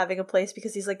and not having a place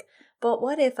because he's like, but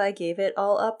what if I gave it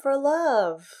all up for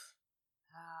love?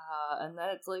 And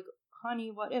that's like,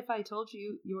 honey, what if I told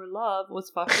you your love was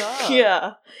fucked up?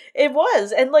 Yeah, it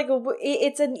was. And like,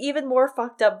 it's an even more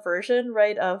fucked up version,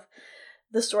 right, of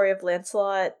the story of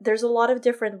Lancelot. There's a lot of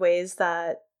different ways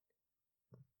that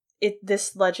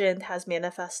this legend has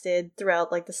manifested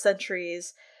throughout like the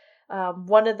centuries.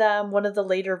 One of the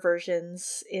later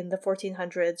versions in the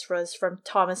 1400s was from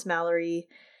Thomas Malory.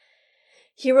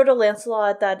 He wrote a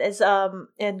Lancelot that is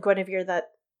and Guinevere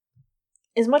that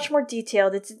is much more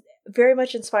detailed. It's very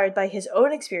much inspired by his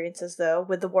own experiences, though,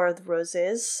 with the War of the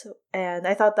Roses. And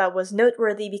I thought that was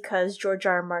noteworthy because George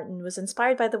R. R. Martin was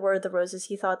inspired by the War of the Roses.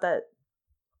 He thought that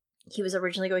he was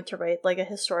originally going to write like a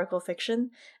historical fiction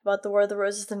about the War of the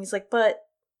Roses, and he's like, but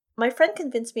my friend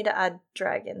convinced me to add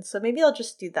dragons, so maybe I'll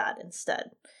just do that instead.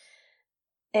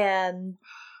 And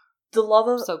the love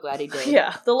of... So glad he did.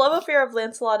 Yeah, the love affair of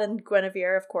Lancelot and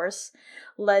Guinevere, of course,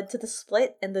 led to the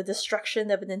split and the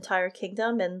destruction of an entire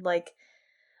kingdom, and like,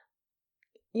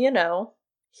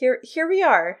 Here we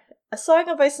are. A Song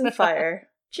of Ice and Fire.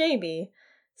 Jaime,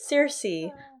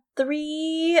 Cersei,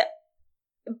 3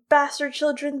 bastard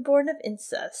children born of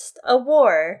incest. A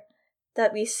war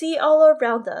that we see all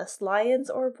around us. Lions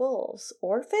or wolves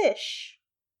or fish.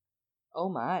 Oh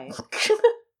my.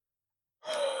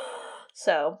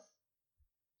 So,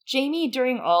 Jaime,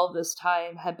 during all of this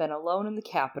time, had been alone in the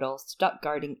capital, stuck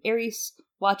guarding Aerys,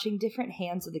 watching different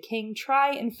hands of the king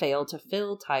try and fail to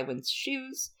fill Tywin's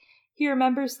shoes. He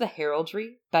remembers the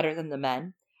heraldry better than the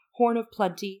men, Horn of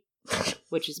Plenty,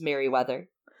 which is Merryweather,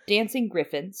 Dancing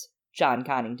Griffins, Jon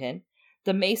Connington,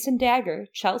 the Mace and Dagger,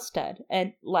 Chelstead,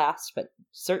 and last but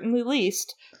certainly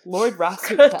least, Lord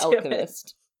Rossert the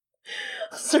Alchemist.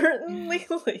 Certainly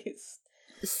least.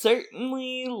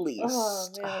 Certainly least. Oh,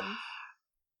 man.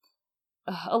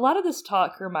 A lot of this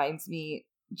talk reminds me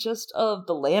just of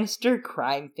the Lannister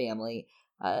crime family.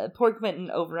 Porkminton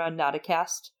over on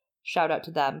Nauticast. Shout out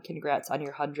to them. Congrats on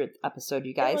your 100th episode,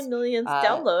 you guys. And 1 millionth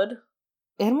download.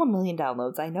 And 1 million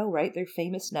downloads. I know, right? They're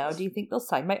famous now. Do you think they'll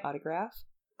sign my autograph?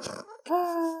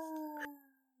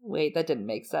 Wait, that didn't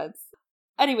make sense.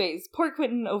 Anyways,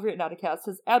 Porkminton over at Nauticast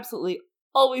has absolutely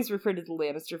always referred to the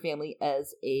Lannister family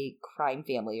as a crime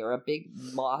family or a big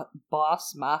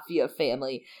boss mafia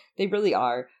family. They really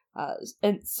are.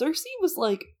 And Cersei was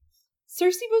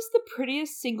the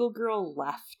prettiest single girl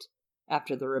left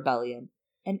after the rebellion,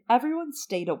 and everyone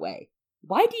stayed away.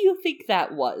 Why do you think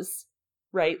that was?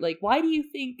 Right? Like, why do you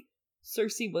think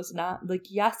Cersei was not, like,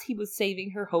 yes, he was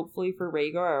saving her hopefully for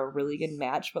Rhaegar, a really good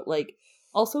match, but, like,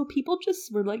 also people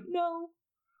just were like, no,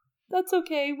 that's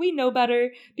okay, we know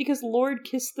better, because Lord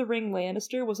Kiss the Ring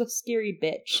Lannister was a scary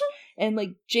bitch. And,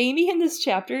 like, Jaime in this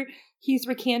chapter, he's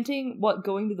recanting what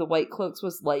going to the White Cloaks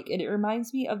was like, and it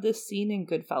reminds me of this scene in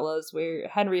Goodfellas where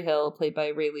Henry Hill, played by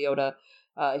Ray Liotta,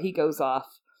 he goes off.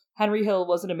 Henry Hill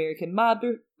was an American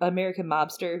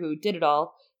mobster who did it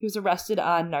all. He was arrested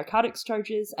on narcotics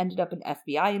charges, ended up an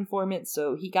FBI informant,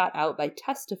 so he got out by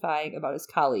testifying about his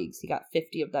colleagues. He got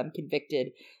 50 of them convicted,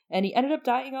 and he ended up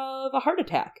dying of a heart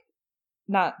attack.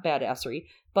 Not badassery,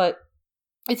 but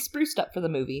it's spruced up for the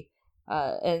movie.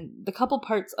 And the couple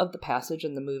parts of the passage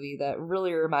in the movie that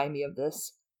really remind me of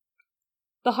this.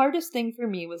 The hardest thing for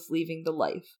me was leaving the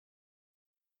life.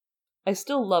 I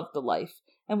still loved the life,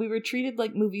 and we were treated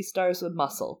like movie stars with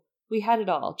muscle. We had it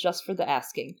all, just for the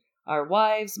asking. Our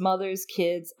wives, mothers,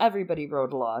 kids, everybody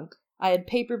rode along. I had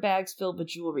paper bags filled with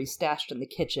jewelry stashed in the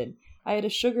kitchen. I had a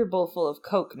sugar bowl full of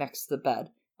Coke next to the bed.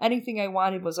 Anything I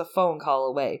wanted was a phone call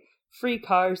away. Free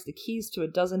cars, the keys to a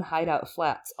dozen hideout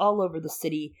flats all over the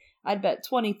city. I'd bet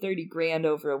 20-30 grand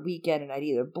over a weekend, and I'd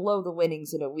either blow the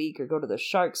winnings in a week or go to the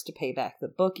Sharks to pay back the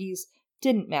bookies.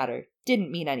 Didn't matter.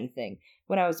 Didn't mean anything.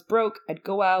 When I was broke, I'd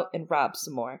go out and rob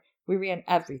some more. We ran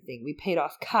everything. We paid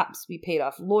off cops. We paid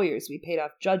off lawyers. We paid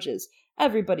off judges.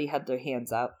 Everybody had their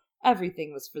hands out.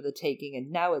 Everything was for the taking,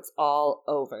 and now it's all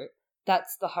over.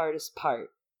 That's the hardest part.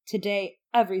 Today,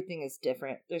 everything is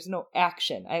different. There's no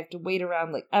action. I have to wait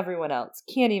around like everyone else.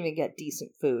 Can't even get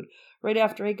decent food. Right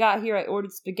after I got here, I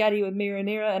ordered spaghetti with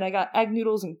marinara, and I got egg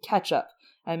noodles and ketchup.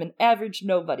 I'm an average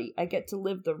nobody. I get to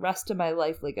live the rest of my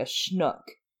life like a schnook.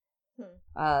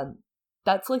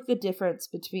 That's like the difference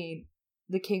between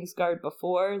the Kingsguard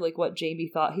before, like what Jaime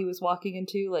thought he was walking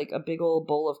into, like a big old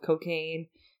bowl of cocaine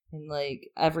and like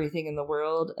everything in the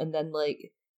world, and then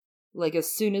like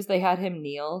as soon as they had him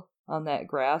kneel on that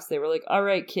grass, they were like, all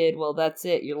right, kid, well, that's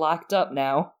it, you're locked up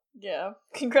now. Yeah,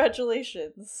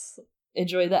 congratulations.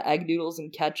 Enjoy the egg noodles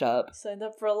and ketchup. Signed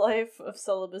up for a life of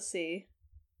celibacy.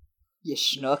 You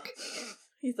schnook.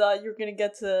 You thought you were gonna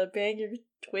get to bang your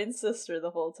twin sister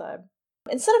the whole time.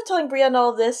 Instead of telling Brienne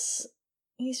all this,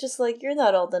 he's just like, you're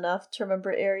not old enough to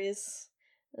remember Aerys.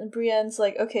 And Brienne's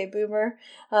like, okay, boomer.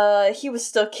 He was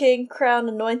still king, crown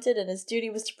anointed, and his duty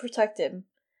was to protect him.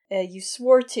 You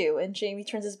swore to. And Jaime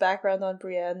turns his back around on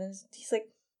Brienne, and he's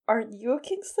like, aren't you a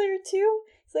Kingslayer too?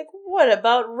 He's like, what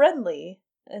about Renly?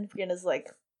 And Brienne is like...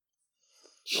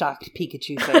 Shocked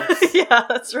Pikachu face. Yeah,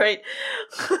 that's right.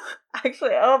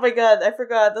 Actually, oh my god, I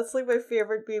forgot. That's like my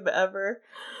favorite meme ever.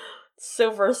 It's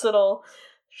so versatile.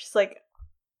 She's like,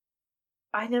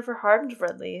 I never harmed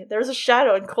Renly. There was a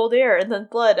shadow and cold air and then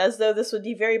blood, as though this would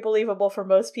be very believable for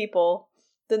most people.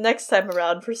 The next time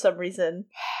around, for some reason.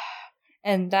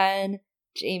 And then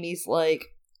Jaime's like,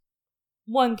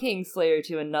 one Kingslayer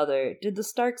to another. Did the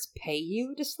Starks pay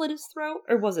you to slit his throat,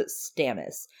 or was it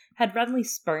Stannis? Had Renly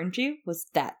spurned you? Was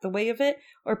that the way of it?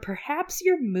 Or perhaps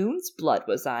your moon's blood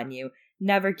was on you.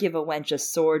 Never give a wench a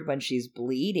sword when she's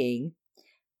bleeding.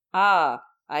 Ah,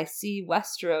 I see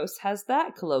Westeros has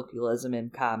that colloquialism in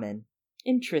common.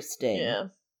 Interesting. Yeah.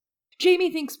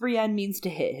 Jaime thinks Brienne means to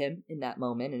hit him in that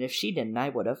moment, and if she didn't, I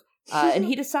would have. And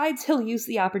he decides he'll use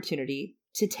the opportunity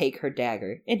to take her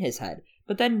dagger in his head.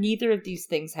 But then neither of these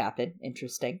things happen.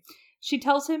 Interesting. She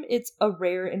tells him it's a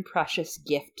rare and precious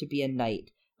gift to be a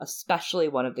knight, especially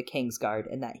one of the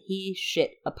Kingsguard, and that he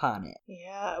shit upon it.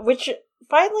 Yeah, which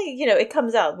finally, it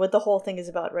comes out what the whole thing is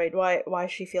about, right? Why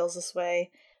she feels this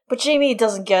way. But Jaime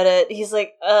doesn't get it. He's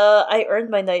like, I earned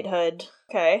my knighthood.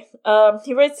 Okay.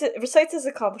 He recites his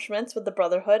accomplishments with the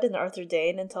Brotherhood and Arthur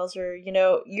Dayne and tells her,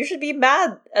 you should be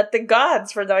mad at the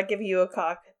gods for not giving you a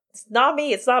cock. It's not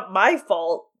me. It's not my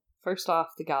fault. First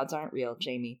off, the gods aren't real,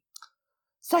 Jaime.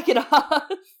 Second off,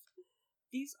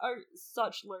 these are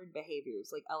such learned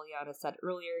behaviors, like Eliana said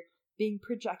earlier, being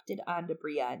projected onto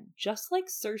Brienne, just like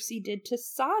Cersei did to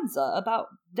Sansa about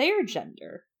their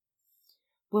gender.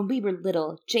 When we were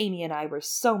little, Jaime and I were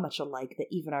so much alike that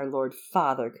even our Lord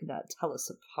Father could not tell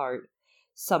us apart.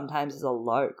 Sometimes as a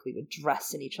lark we would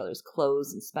dress in each other's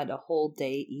clothes and spend a whole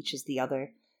day each as the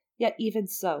other. Yet even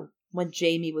so, when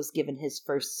Jaime was given his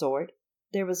first sword,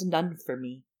 there was none for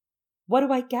me. What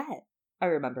do I get? I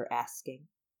remember asking.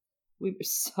 We were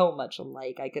so much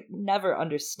alike, I could never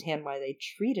understand why they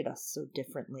treated us so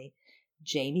differently.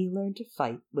 Jaime learned to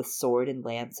fight with sword and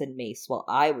lance and mace, while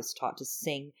I was taught to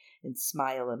sing and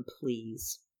smile and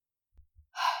please.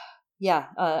 Yeah,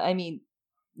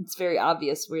 it's very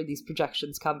obvious where these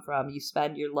projections come from. You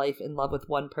spend your life in love with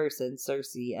one person,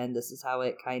 Cersei, and this is how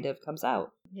it kind of comes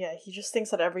out. Yeah, he just thinks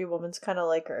that every woman's kind of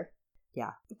like her.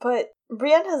 Yeah. But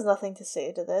Brienne has nothing to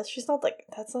say to this. She's not like,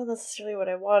 that's not necessarily what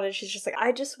I wanted. She's just like,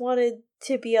 I just wanted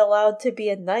to be allowed to be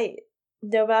a knight,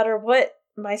 no matter what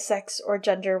my sex or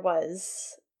gender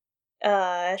was.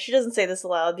 She doesn't say this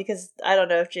aloud because I don't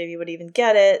know if Jaime would even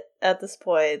get it at this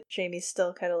point. Jaime's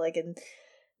still kind of like in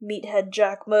meathead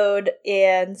Jack mode,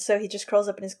 and so he just curls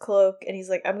up in his cloak and he's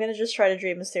like, I'm gonna just try to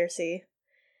dream of Cersei.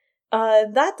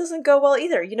 That doesn't go well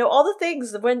either. All the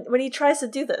things when he tries to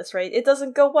do this, right? It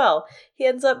doesn't go well. He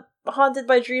ends up haunted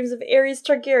by dreams of Aerys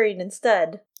Targaryen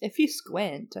instead. If you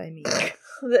squint, I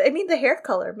mean the hair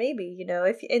color, maybe,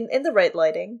 if in the right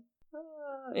lighting.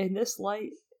 In this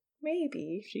light,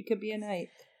 maybe she could be a knight.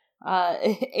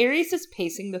 Aerys is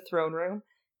pacing the throne room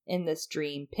in this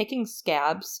dream, picking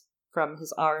scabs from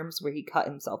his arms where he cut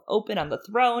himself open on the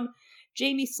throne.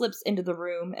 Jaime slips into the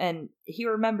room, and he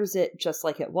remembers it just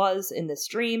like it was in this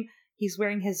dream. He's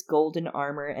wearing his golden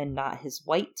armor and not his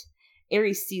white.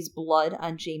 Aerys sees blood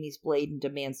on Jaime's blade and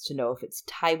demands to know if it's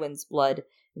Tywin's blood,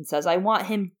 and says, I want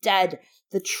him dead,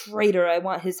 the traitor, I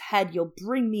want his head, you'll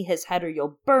bring me his head or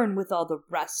you'll burn with all the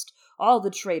rest, all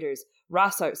the traitors.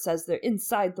 Rossart says they're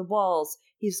inside the walls,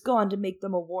 he's gone to make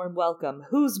them a warm welcome.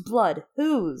 Whose blood?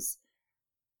 Whose?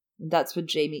 And that's when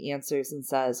Jaime answers and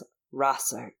says,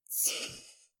 Rossart's.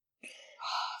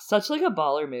 Such like a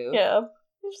baller move. Yeah.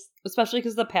 Especially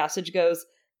because the passage goes,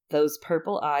 those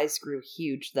purple eyes grew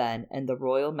huge then, and the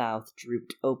royal mouth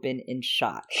drooped open in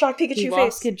shock. Shock Pikachu he face.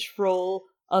 Lost control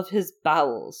of his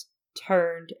bowels,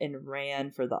 turned and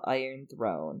ran for the Iron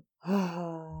Throne.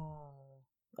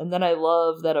 And then I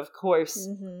love that, of course,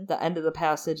 the end of the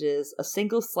passage is, a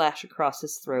single slash across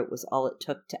his throat was all it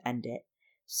took to end it.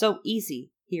 So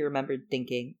easy, he remembered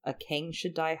thinking, a king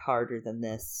should die harder than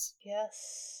this.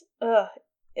 Yes.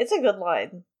 It's a good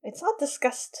line. It's not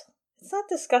discussed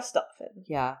often.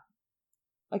 Yeah.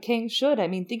 A king should.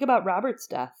 Think about Robert's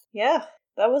death. Yeah,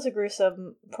 that was a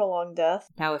gruesome, prolonged death.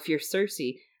 Now, if you're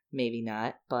Cersei, maybe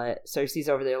not, but Cersei's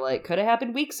over there like, could have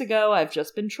happened weeks ago, I've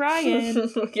just been trying.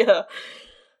 Yeah.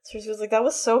 Cersei was like, that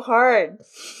was so hard.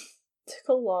 Took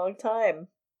a long time.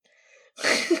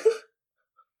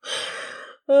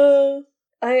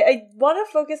 I want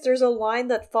to focus, there's a line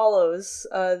that follows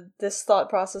this thought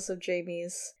process of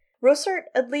Jaime's. Rossart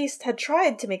at least had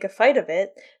tried to make a fight of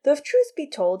it, though if truth be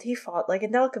told, he fought like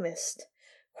an alchemist.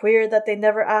 Queer that they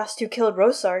never asked who killed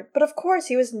Rossart, but of course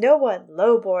he was no one,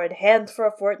 low-born, hand for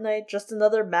a fortnight, just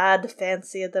another mad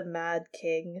fancy of the Mad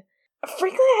King.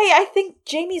 Frankly, I think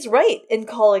Jaime's right in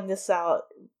calling this out.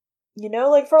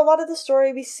 For a lot of the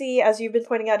story we see, as you've been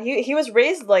pointing out, he was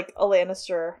raised like a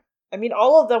Lannister.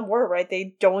 All of them were, right?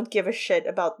 They don't give a shit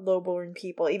about low-born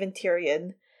people. Even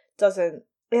Tyrion doesn't.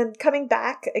 And coming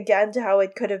back again to how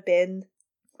it could have been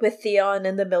with Theon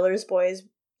and the Miller's boys,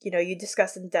 you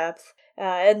discussed in depth.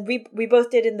 And we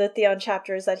both did in the Theon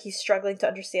chapters that he's struggling to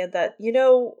understand that,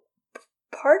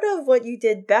 part of what you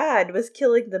did bad was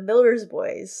killing the Miller's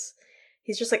boys.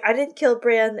 He's just like, I didn't kill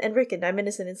Bran and Rickon, I'm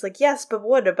innocent. It's like, yes, but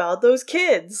what about those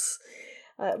kids?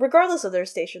 Regardless of their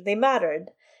station, they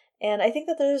mattered. And I think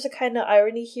that there's a kind of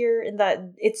irony here in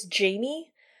that it's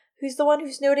Jaime who's the one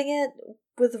who's noting it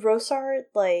with Rossart.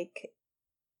 Like,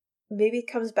 maybe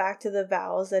it comes back to the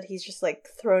vows that he's just, like,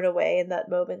 thrown away in that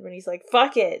moment when he's like,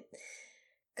 fuck it!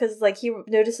 Because, like, he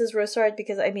notices Rosard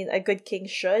because, I mean, a good king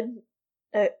should.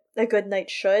 A good knight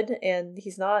should, and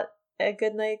he's not a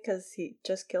good knight because he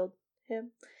just killed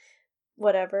him.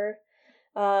 Whatever.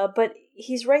 But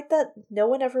he's right that no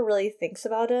one ever really thinks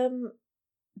about him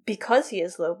because he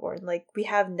is lowborn. Like, we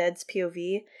have Ned's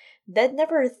POV. Ned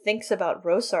never thinks about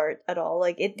Rosart at all.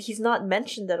 Like, he's not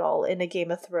mentioned at all in A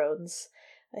Game of Thrones.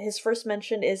 His first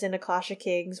mention is in A Clash of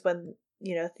Kings when,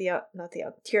 you know,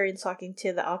 Tyrion's talking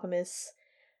to the alchemists.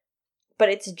 But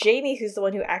it's Jaime who's the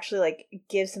one who actually, like,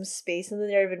 gives him space in the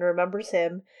narrative and remembers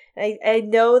him. And I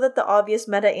know that the obvious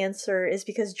meta answer is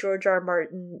because George R. R.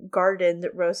 Martin gardened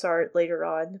Rosart later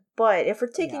on. But if we're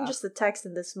taking just the text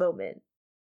in this moment.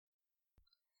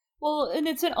 Well, and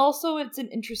it's an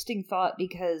interesting thought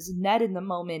because Ned in the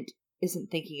moment isn't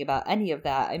thinking about any of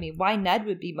that. I mean, why Ned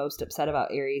would be most upset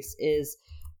about Aerys is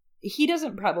he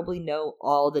doesn't probably know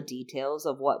all the details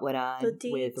of what went on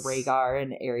with Rhaegar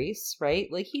and Aerys, right?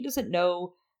 Like, he doesn't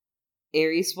know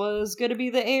Aerys was going to be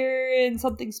the heir and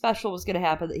something special was going to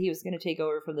happen, that he was going to take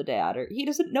over from the dad, or he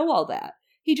doesn't know all that.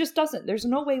 He just doesn't. There's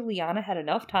no way Lyanna had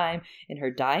enough time in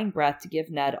her dying breath to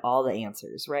give Ned all the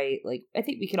answers, right? Like, I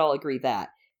think we can all agree that.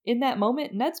 In that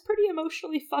moment, Ned's pretty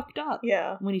emotionally fucked up.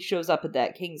 Yeah. When he shows up at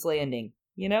that King's Landing.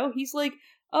 You know? He's like,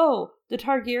 oh, the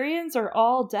Targaryens are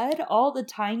all dead? All the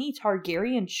tiny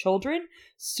Targaryen children?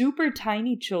 Super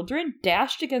tiny children?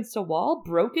 Dashed against a wall?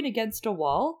 Broken against a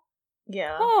wall?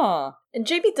 Yeah. Huh. And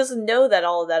Jaime doesn't know that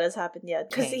all of that has happened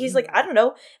yet. Because he's like, I don't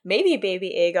know, maybe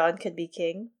baby Aegon could be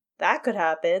king. That could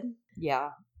happen. Yeah.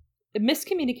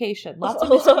 Miscommunication. Lots of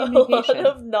miscommunication. A lot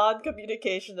of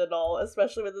non-communication and all,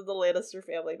 especially within the Lannister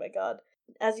family, my god.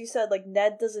 As you said, like,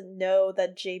 Ned doesn't know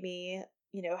that Jaime,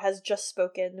 you know, has just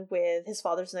spoken with his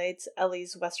father's knights,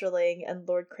 Ellys Westerling and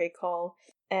Lord Crakehall,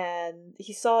 and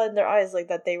he saw in their eyes, like,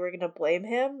 that they were gonna blame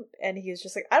him, and he was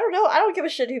just like, I don't know, I don't give a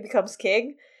shit who becomes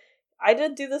king. I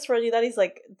didn't do this for any of that. He's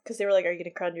like, because they were like, are you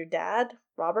gonna crown your dad,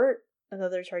 Robert?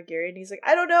 Another Targaryen. He's like,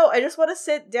 I don't know, I just want to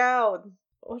sit down.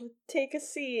 I want to take a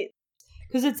seat.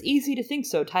 Because it's easy to think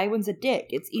so. Tywin's a dick.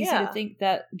 It's easy to think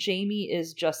that Jaime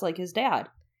is just like his dad.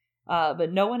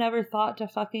 But no one ever thought to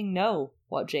fucking know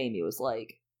what Jaime was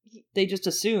like. They just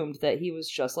assumed that he was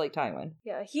just like Tywin.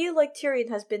 Yeah, he, like Tyrion,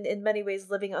 has been in many ways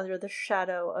living under the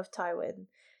shadow of Tywin.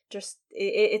 Just,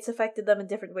 it's affected them in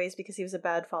different ways because he was a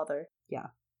bad father. Yeah.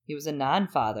 He was a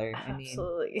non-father.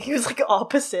 Absolutely. He was like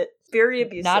opposite. Very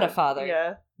abusive. Not a father.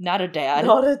 Yeah. Not a dad.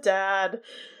 Not a dad.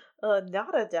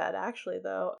 Not a dad, actually,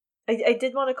 though. I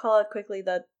did want to call out quickly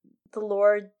that the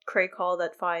Lord Crakehall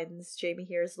that finds Jaime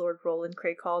here is Lord Roland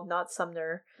Crakehall, not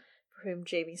Sumner, for whom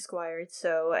Jaime squired.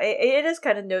 So it is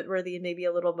kind of noteworthy and maybe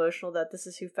a little emotional that this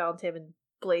is who found him and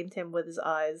blamed him with his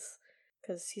eyes.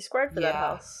 Because he squired for that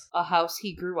house. A house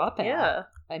he grew up in. Yeah.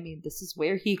 I mean, this is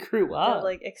where he grew up.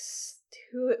 They're like,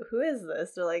 who is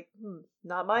this? They're like,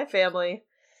 not my family.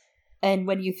 And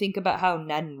when you think about how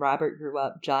Ned and Robert grew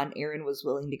up, Jon Arryn was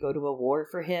willing to go to a war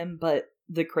for him, but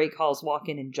the Crakehalls walk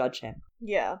in and judge him.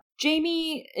 Yeah.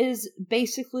 Jaime is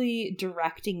basically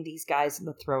directing these guys in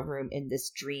the throne room in this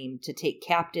dream to take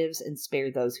captives and spare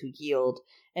those who yield.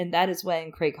 And that is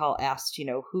when Crakehall asked, you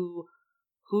know,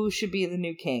 who should be the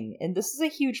new king? And this is a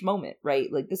huge moment,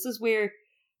 right? Like, this is where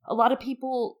a lot of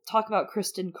people talk about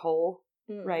Criston Cole,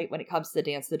 right, when it comes to the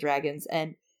Dance of the Dragons.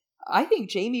 And I think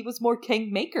Jaime was more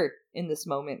kingmaker in this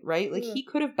moment, right? Like, he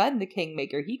could have been the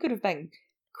kingmaker. He could have been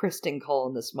Criston Cole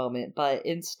in this moment. But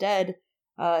instead,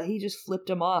 he just flipped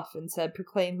him off and said,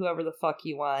 proclaim whoever the fuck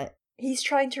you want. He's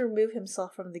trying to remove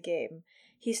himself from the game.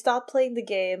 He stopped playing the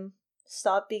game,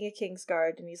 stopped being a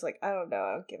Kingsguard, and he's like, I don't know,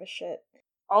 I don't give a shit.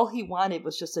 All he wanted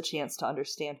was just a chance to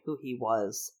understand who he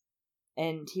was.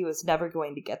 And he was never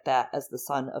going to get that as the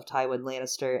son of Tywin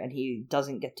Lannister, and he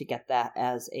doesn't get to get that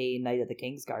as a Knight of the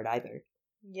Kingsguard either.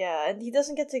 Yeah, and he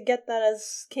doesn't get to get that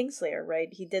as Kingslayer, right?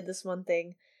 He did this one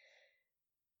thing,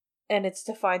 and it's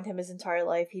defined him his entire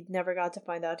life. He never got to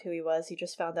find out who he was. He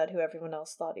just found out who everyone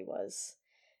else thought he was.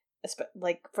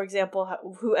 Like, for example,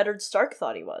 who Eddard Stark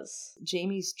thought he was.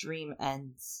 Jaime's dream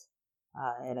ends,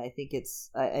 and I think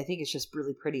it's just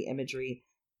really pretty imagery.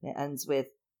 It ends with,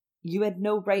 "You had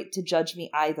no right to judge me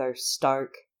either,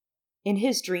 Stark." In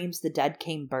his dreams, the dead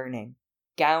came burning,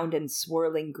 gowned in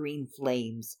swirling green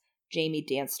flames. Jaime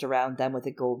danced around them with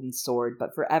a golden sword,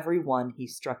 but for every one he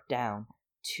struck down,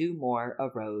 2 more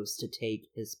arose to take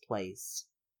his place.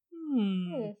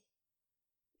 That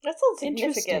sounds significant.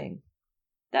 Interesting.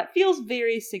 That feels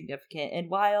very significant, and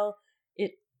while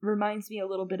it reminds me a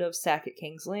little bit of Sack at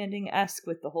King's Landing-esque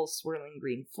with the whole swirling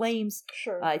green flames,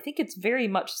 sure. I think it's very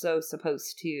much so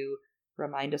supposed to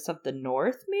remind us of the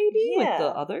North, maybe? Yeah. Like the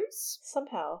others?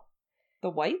 Somehow. The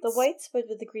Whites? The Whites, but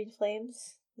with the green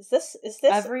flames. Is this...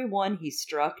 Every one he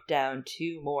struck down,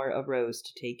 2 more arose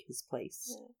to take his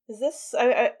place. Is this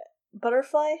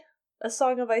Butterfly? A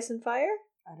Song of Ice and Fire?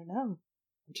 I don't know.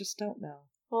 I just don't know.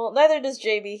 Well, neither does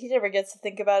Jaime. He never gets to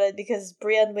think about it because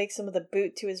Brienne wakes him with a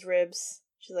boot to his ribs.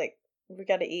 She's like, we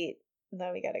gotta eat.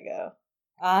 Now we gotta go.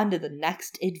 On to the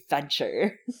next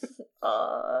adventure.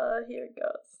 Here it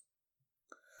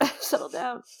goes. Settle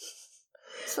down.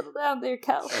 Settle down there,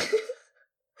 Kel.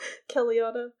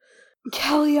 Kellyanna.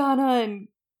 Kellyanna and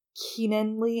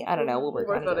Keenanly. I don't know. We'll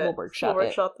workshop it. We'll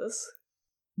workshop this.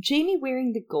 Jaime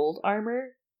wearing the gold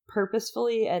armor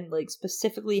purposefully and like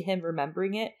specifically him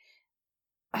remembering it.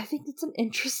 I think it's an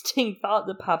interesting thought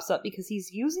that pops up because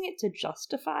he's using it to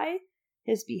justify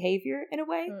his behavior in a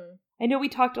way. I know we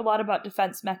talked a lot about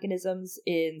defense mechanisms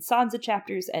in Sansa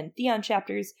chapters and Theon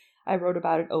chapters. I wrote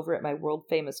about it over at my world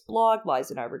famous blog,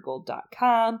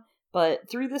 liesinarborgold.com. But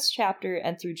through this chapter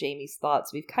and through Jaime's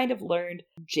thoughts, we've kind of learned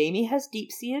Jaime has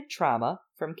deep-seated trauma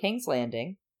from King's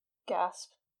Landing.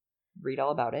 Gasp. Read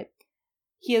all about it.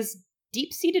 He has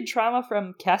deep-seated trauma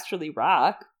from Casterly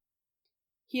Rock.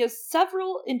 He has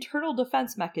several internal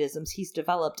defense mechanisms he's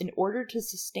developed in order to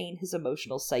sustain his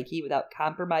emotional psyche without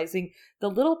compromising the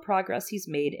little progress he's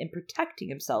made in protecting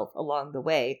himself along the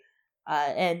way.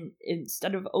 And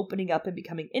instead of opening up and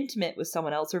becoming intimate with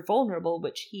someone else or vulnerable,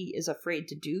 which he is afraid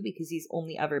to do because he's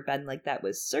only ever been like that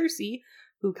with Cersei,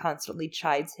 who constantly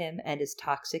chides him and is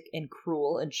toxic and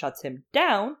cruel and shuts him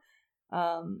down,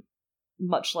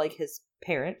 much like his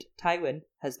parent, Tywin,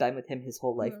 has been with him his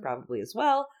whole life probably as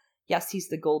well. Yes, he's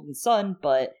the Golden Son,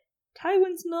 but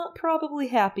Tywin's not probably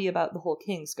happy about the whole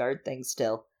Kingsguard thing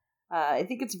still. I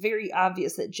think it's very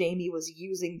obvious that Jaime was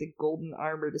using the golden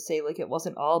armor to say, like, it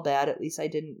wasn't all bad, at least I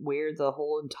didn't wear the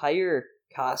whole entire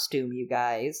costume, you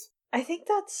guys. I think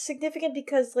that's significant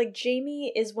because, like,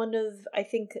 Jaime is one of, I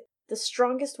think, the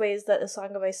strongest ways that A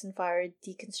Song of Ice and Fire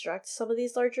deconstructs some of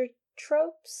these larger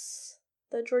tropes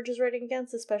that George is writing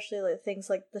against, especially like things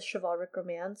like the chivalric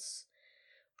romance,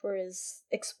 whereas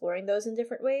exploring those in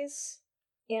different ways.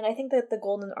 And I think that the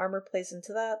golden armor plays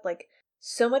into that, like,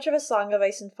 so much of A Song of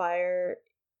Ice and Fire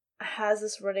has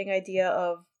this running idea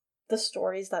of the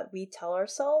stories that we tell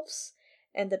ourselves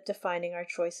end up defining our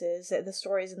choices. The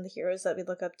stories and the heroes that we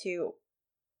look up to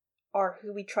are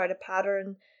who we try to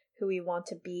pattern, who we want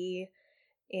to be.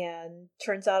 And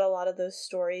turns out a lot of those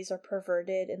stories are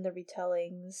perverted in the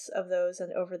retellings of those,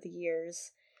 and over the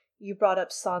years. You brought up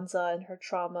Sansa and her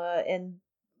trauma, and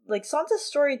like Sansa's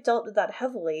story dealt with that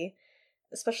heavily,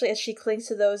 especially as she clings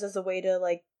to those as a way to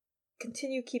like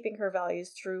continue keeping her values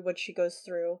through what she goes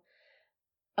through.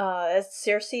 As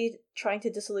Cersei trying to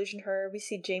disillusion her, we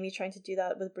see Jaime trying to do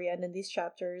that with Brienne in these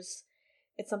chapters.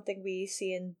 It's something we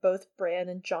see in both Bran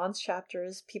and Jon's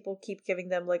chapters. People keep giving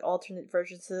them like alternate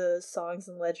versions of the songs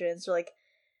and legends. They're like,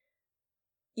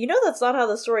 you know that's not how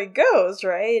the story goes,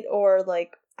 right? Or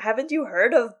like, haven't you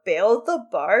heard of Bale the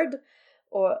Bard?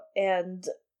 And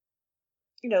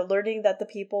you know, learning that the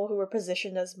people who were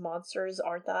positioned as monsters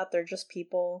aren't that, they're just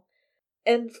people.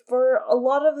 And for a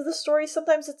lot of the stories,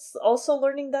 sometimes it's also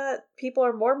learning that people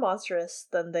are more monstrous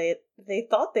than they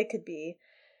thought they could be.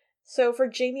 So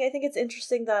for Jaime, I think it's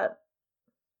interesting that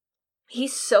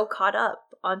he's so caught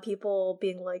up on people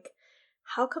being like,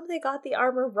 how come they got the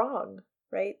armor wrong,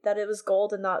 right? That it was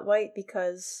gold and not white,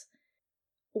 because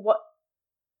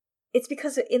it's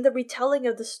because in the retelling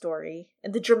of the story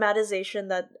and the dramatization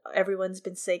that everyone's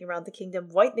been saying around the kingdom,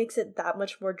 white makes it that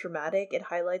much more dramatic. It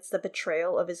highlights the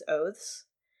betrayal of his oaths.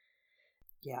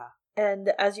 Yeah.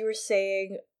 And as you were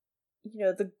saying, you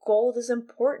know, the gold is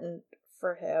important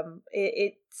for him.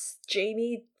 It's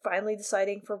Jaime finally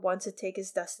deciding for once to take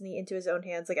his destiny into his own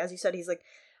hands. Like, as you said, he's like,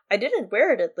 I didn't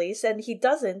wear it at least. And he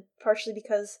doesn't, partially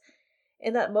because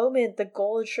in that moment, the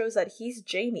gold shows that he's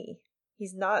Jaime.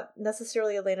 He's not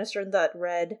necessarily a Lannister in that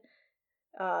red.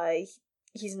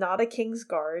 He's not a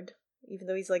Kingsguard, even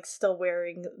though he's like still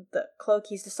wearing the cloak.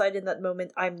 He's decided in that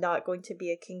moment, I'm not going to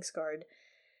be a Kingsguard.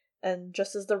 And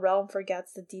just as the realm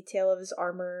forgets the detail of his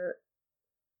armor,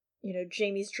 you know,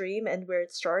 Jaime's dream and where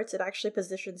it starts, it actually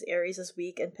positions Aerys as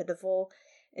weak and pitiful,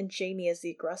 and Jaime as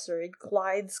the aggressor. It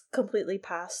glides completely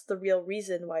past the real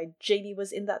reason why Jaime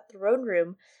was in that throne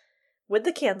room with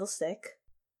the candlestick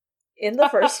in the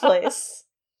first place.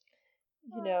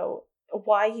 You know,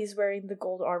 why he's wearing the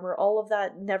gold armor, all of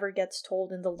that never gets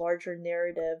told in the larger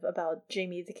narrative about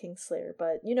Jaime the Kingslayer.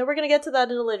 But, you know, we're going to get to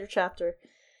that in a later chapter.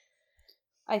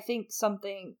 I think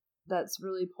something that's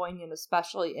really poignant,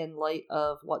 especially in light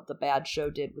of what The Bad Show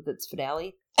did with its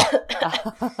finale,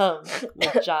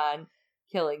 with Jon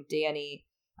killing Dany.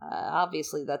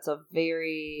 Obviously, that's a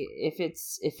very if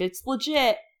it's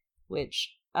legit,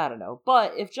 which I don't know.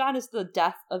 But if Jon is the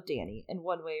death of Dany in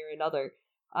one way or another,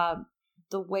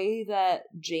 the way that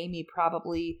Jaime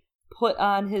probably put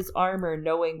on his armor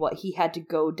knowing what he had to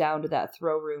go down to that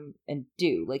throne room and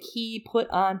do. Like, he put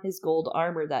on his gold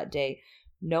armor that day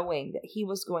knowing that he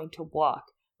was going to walk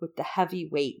with the heavy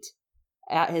weight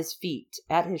at his feet,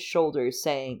 at his shoulders,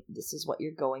 saying, this is what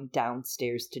you're going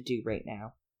downstairs to do right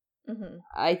now. Mm-hmm.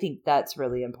 I think that's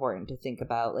really important to think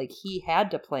about. Like, he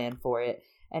had to plan for it,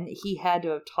 and he had to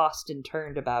have tossed and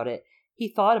turned about it. He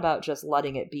thought about just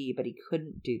letting it be, but he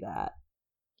couldn't do that.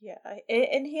 Yeah,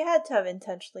 and he had to have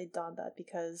intentionally done that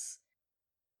because,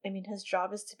 I mean, his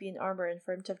job is to be in armor, and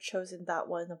for him to have chosen that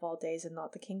one of all days and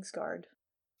not the Kingsguard.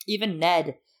 Even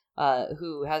Ned,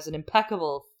 who has an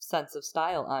impeccable sense of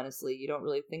style, honestly, you don't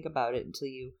really think about it until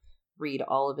you read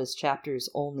all of his chapters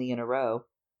only in a row.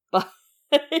 But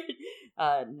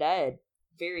Ned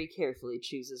very carefully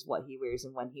chooses what he wears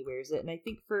and when he wears it. And I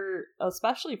think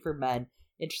especially for men,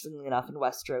 interestingly enough, in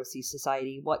Westerosi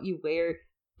society, what you wear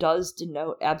does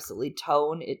denote absolutely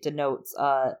tone. It denotes,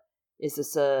 is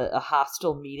this a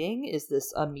hostile meeting? Is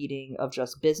this a meeting of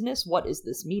just business? What is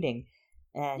this meeting?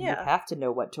 And you have to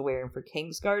know what to wear. And for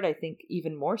Kingsguard, I think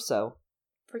even more so.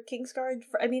 For Kingsguard,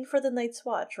 for the Night's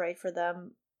Watch, right? For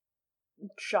them,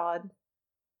 Jon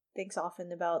thinks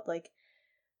often about, like,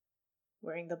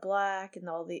 wearing the black and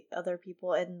all the other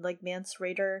people. And, like, Mance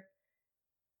Rayder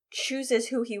chooses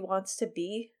who he wants to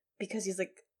be because he's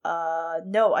like,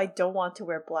 no, I don't want to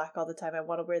wear black all the time. I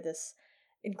want to wear this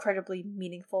incredibly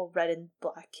meaningful red and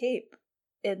black cape.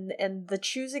 And the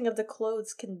choosing of the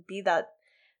clothes can be that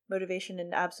motivation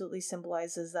and absolutely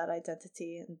symbolizes that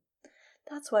identity. And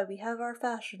that's why we have our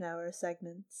Fashion Hour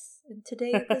segments. And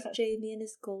today it was Jaime and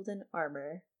his golden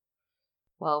armor.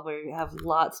 Well, we have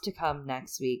lots to come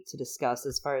next week to discuss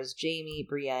as far as Jaime,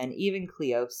 Brienne, even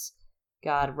Cleos.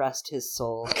 God rest his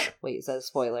soul. Wait, is that a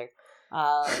spoiler?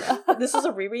 This is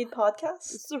a reread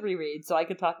podcast? This is a reread, so I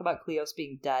could talk about Cleos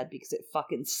being dead because it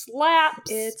fucking slaps.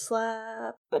 It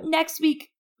slaps. But next week,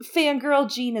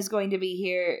 Fangirl Jean is going to be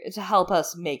here to help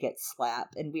us make it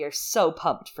slap, and we are so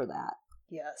pumped for that.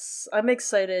 Yes, I'm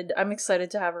excited. I'm excited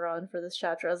to have her on for this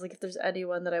chapter. I was like, if there's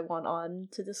anyone that I want on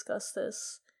to discuss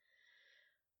this.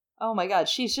 Oh my god,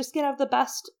 she's just gonna have the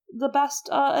best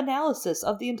analysis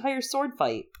of the entire sword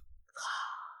fight.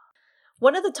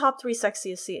 One of the top 3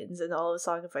 sexiest scenes in all of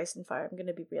Song of Ice and Fire, I'm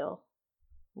gonna be real.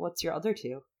 What's your other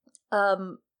 2?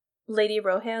 Lady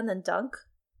Rohan and Dunk.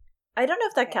 I don't know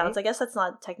if that counts. I guess that's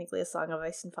not technically a Song of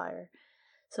Ice and Fire.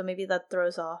 So maybe that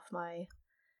throws off my...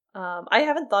 I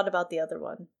haven't thought about the other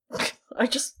one. 3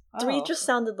 just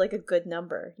sounded like a good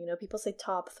number. You know, people say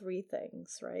top 3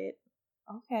 things, right?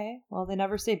 Okay. Well, they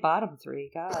never say bottom 3.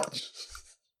 God.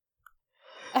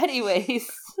 Anyways...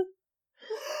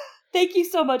 Thank you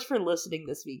so much for listening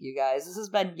this week, you guys. This has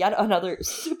been yet another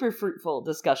super fruitful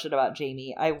discussion about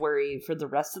Jaime. I worry for the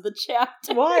rest of the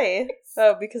chapter. Why?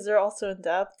 Oh, because they're also in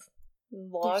depth.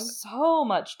 Long. There's so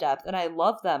much depth, and I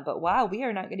love them, but wow, we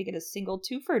are not going to get a single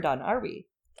twofer done, are we?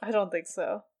 I don't think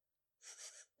so.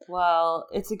 Well,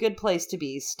 it's a good place to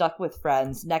be, stuck with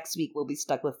friends. Next week we'll be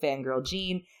stuck with Fangirl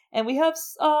Jean, and we have,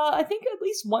 I think, at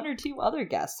least 1 or 2 other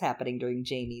guests happening during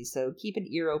Jaime, so keep an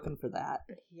ear open for that.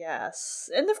 Yes,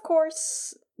 and of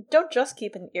course, don't just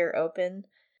keep an ear open.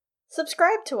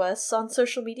 Subscribe to us on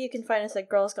social media. You can find us at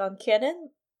Girls Gone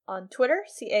Canon on Twitter,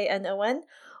 CANON,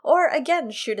 or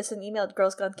again, shoot us an email at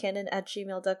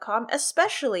girlsgonecanon@gmail.com.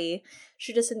 Especially,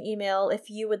 shoot us an email if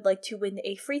you would like to win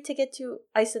a free ticket to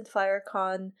Ice and Fire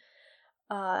Con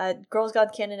at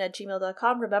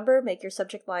girlsgonecanon@gmail.com. Remember, make your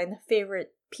subject line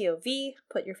favorite POV,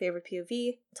 put your favorite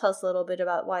POV, tell us a little bit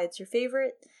about why it's your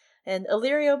favorite, and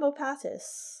Illyrio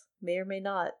Mopatis may or may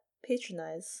not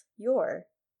patronize your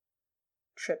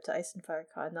trip to Ice and Fire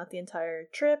Con. Not the entire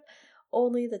trip,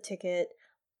 only the ticket.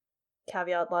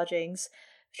 Caveat: lodgings,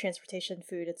 transportation,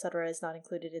 food, etc. is not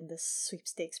included in this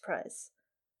sweepstakes prize.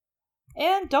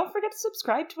 And don't forget to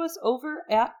subscribe to us over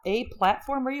at a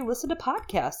platform where you listen to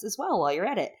podcasts as well while you're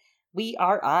at it. We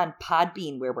are on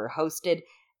Podbean, where we're hosted,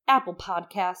 Apple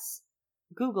Podcasts,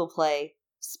 Google Play,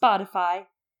 Spotify,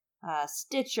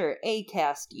 Stitcher,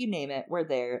 Acast, you name it, we're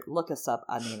there. Look us up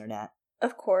on the internet.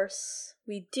 Of course,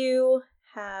 we do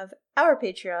have our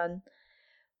Patreon,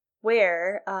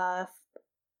 where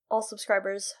all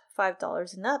subscribers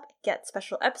 $5 and up get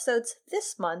special episodes.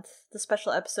 This month, the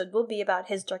special episode will be about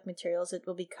His Dark Materials. It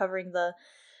will be covering the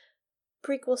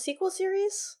prequel-sequel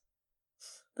series,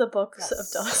 the Books of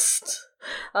Dust.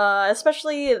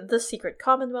 Especially The Secret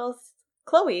Commonwealth.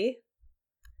 Chloe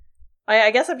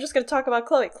I guess I'm just going to talk about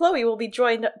Chloe. Chloe will be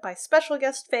joined by special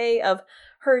guest Faye of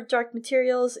Her Dark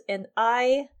Materials, and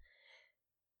I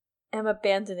am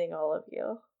abandoning all of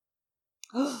you.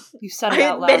 You said it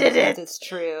out loud because it's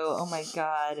true. Oh my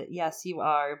god. Yes, you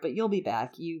are. But you'll be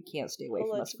back. You can't stay away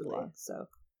from us for long. So,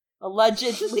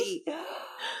 allegedly.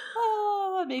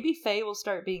 Maybe Faye will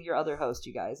start being your other host,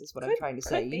 you guys, is what I'm trying to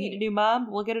say. You need a new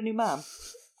mom? We'll get a new mom.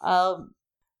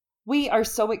 We are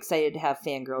so excited to have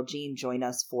Fangirl Jean join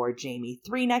us for Jamie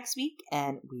 3 next week,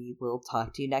 and we will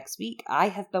talk to you next week. I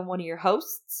have been one of your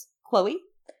hosts, Chloe.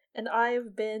 And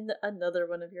I've been another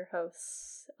one of your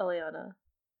hosts, Eliana.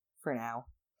 For now.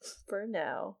 For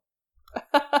now.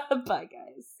 Bye,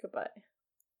 guys. Goodbye.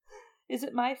 Is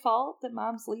it my fault that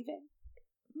Mom's leaving?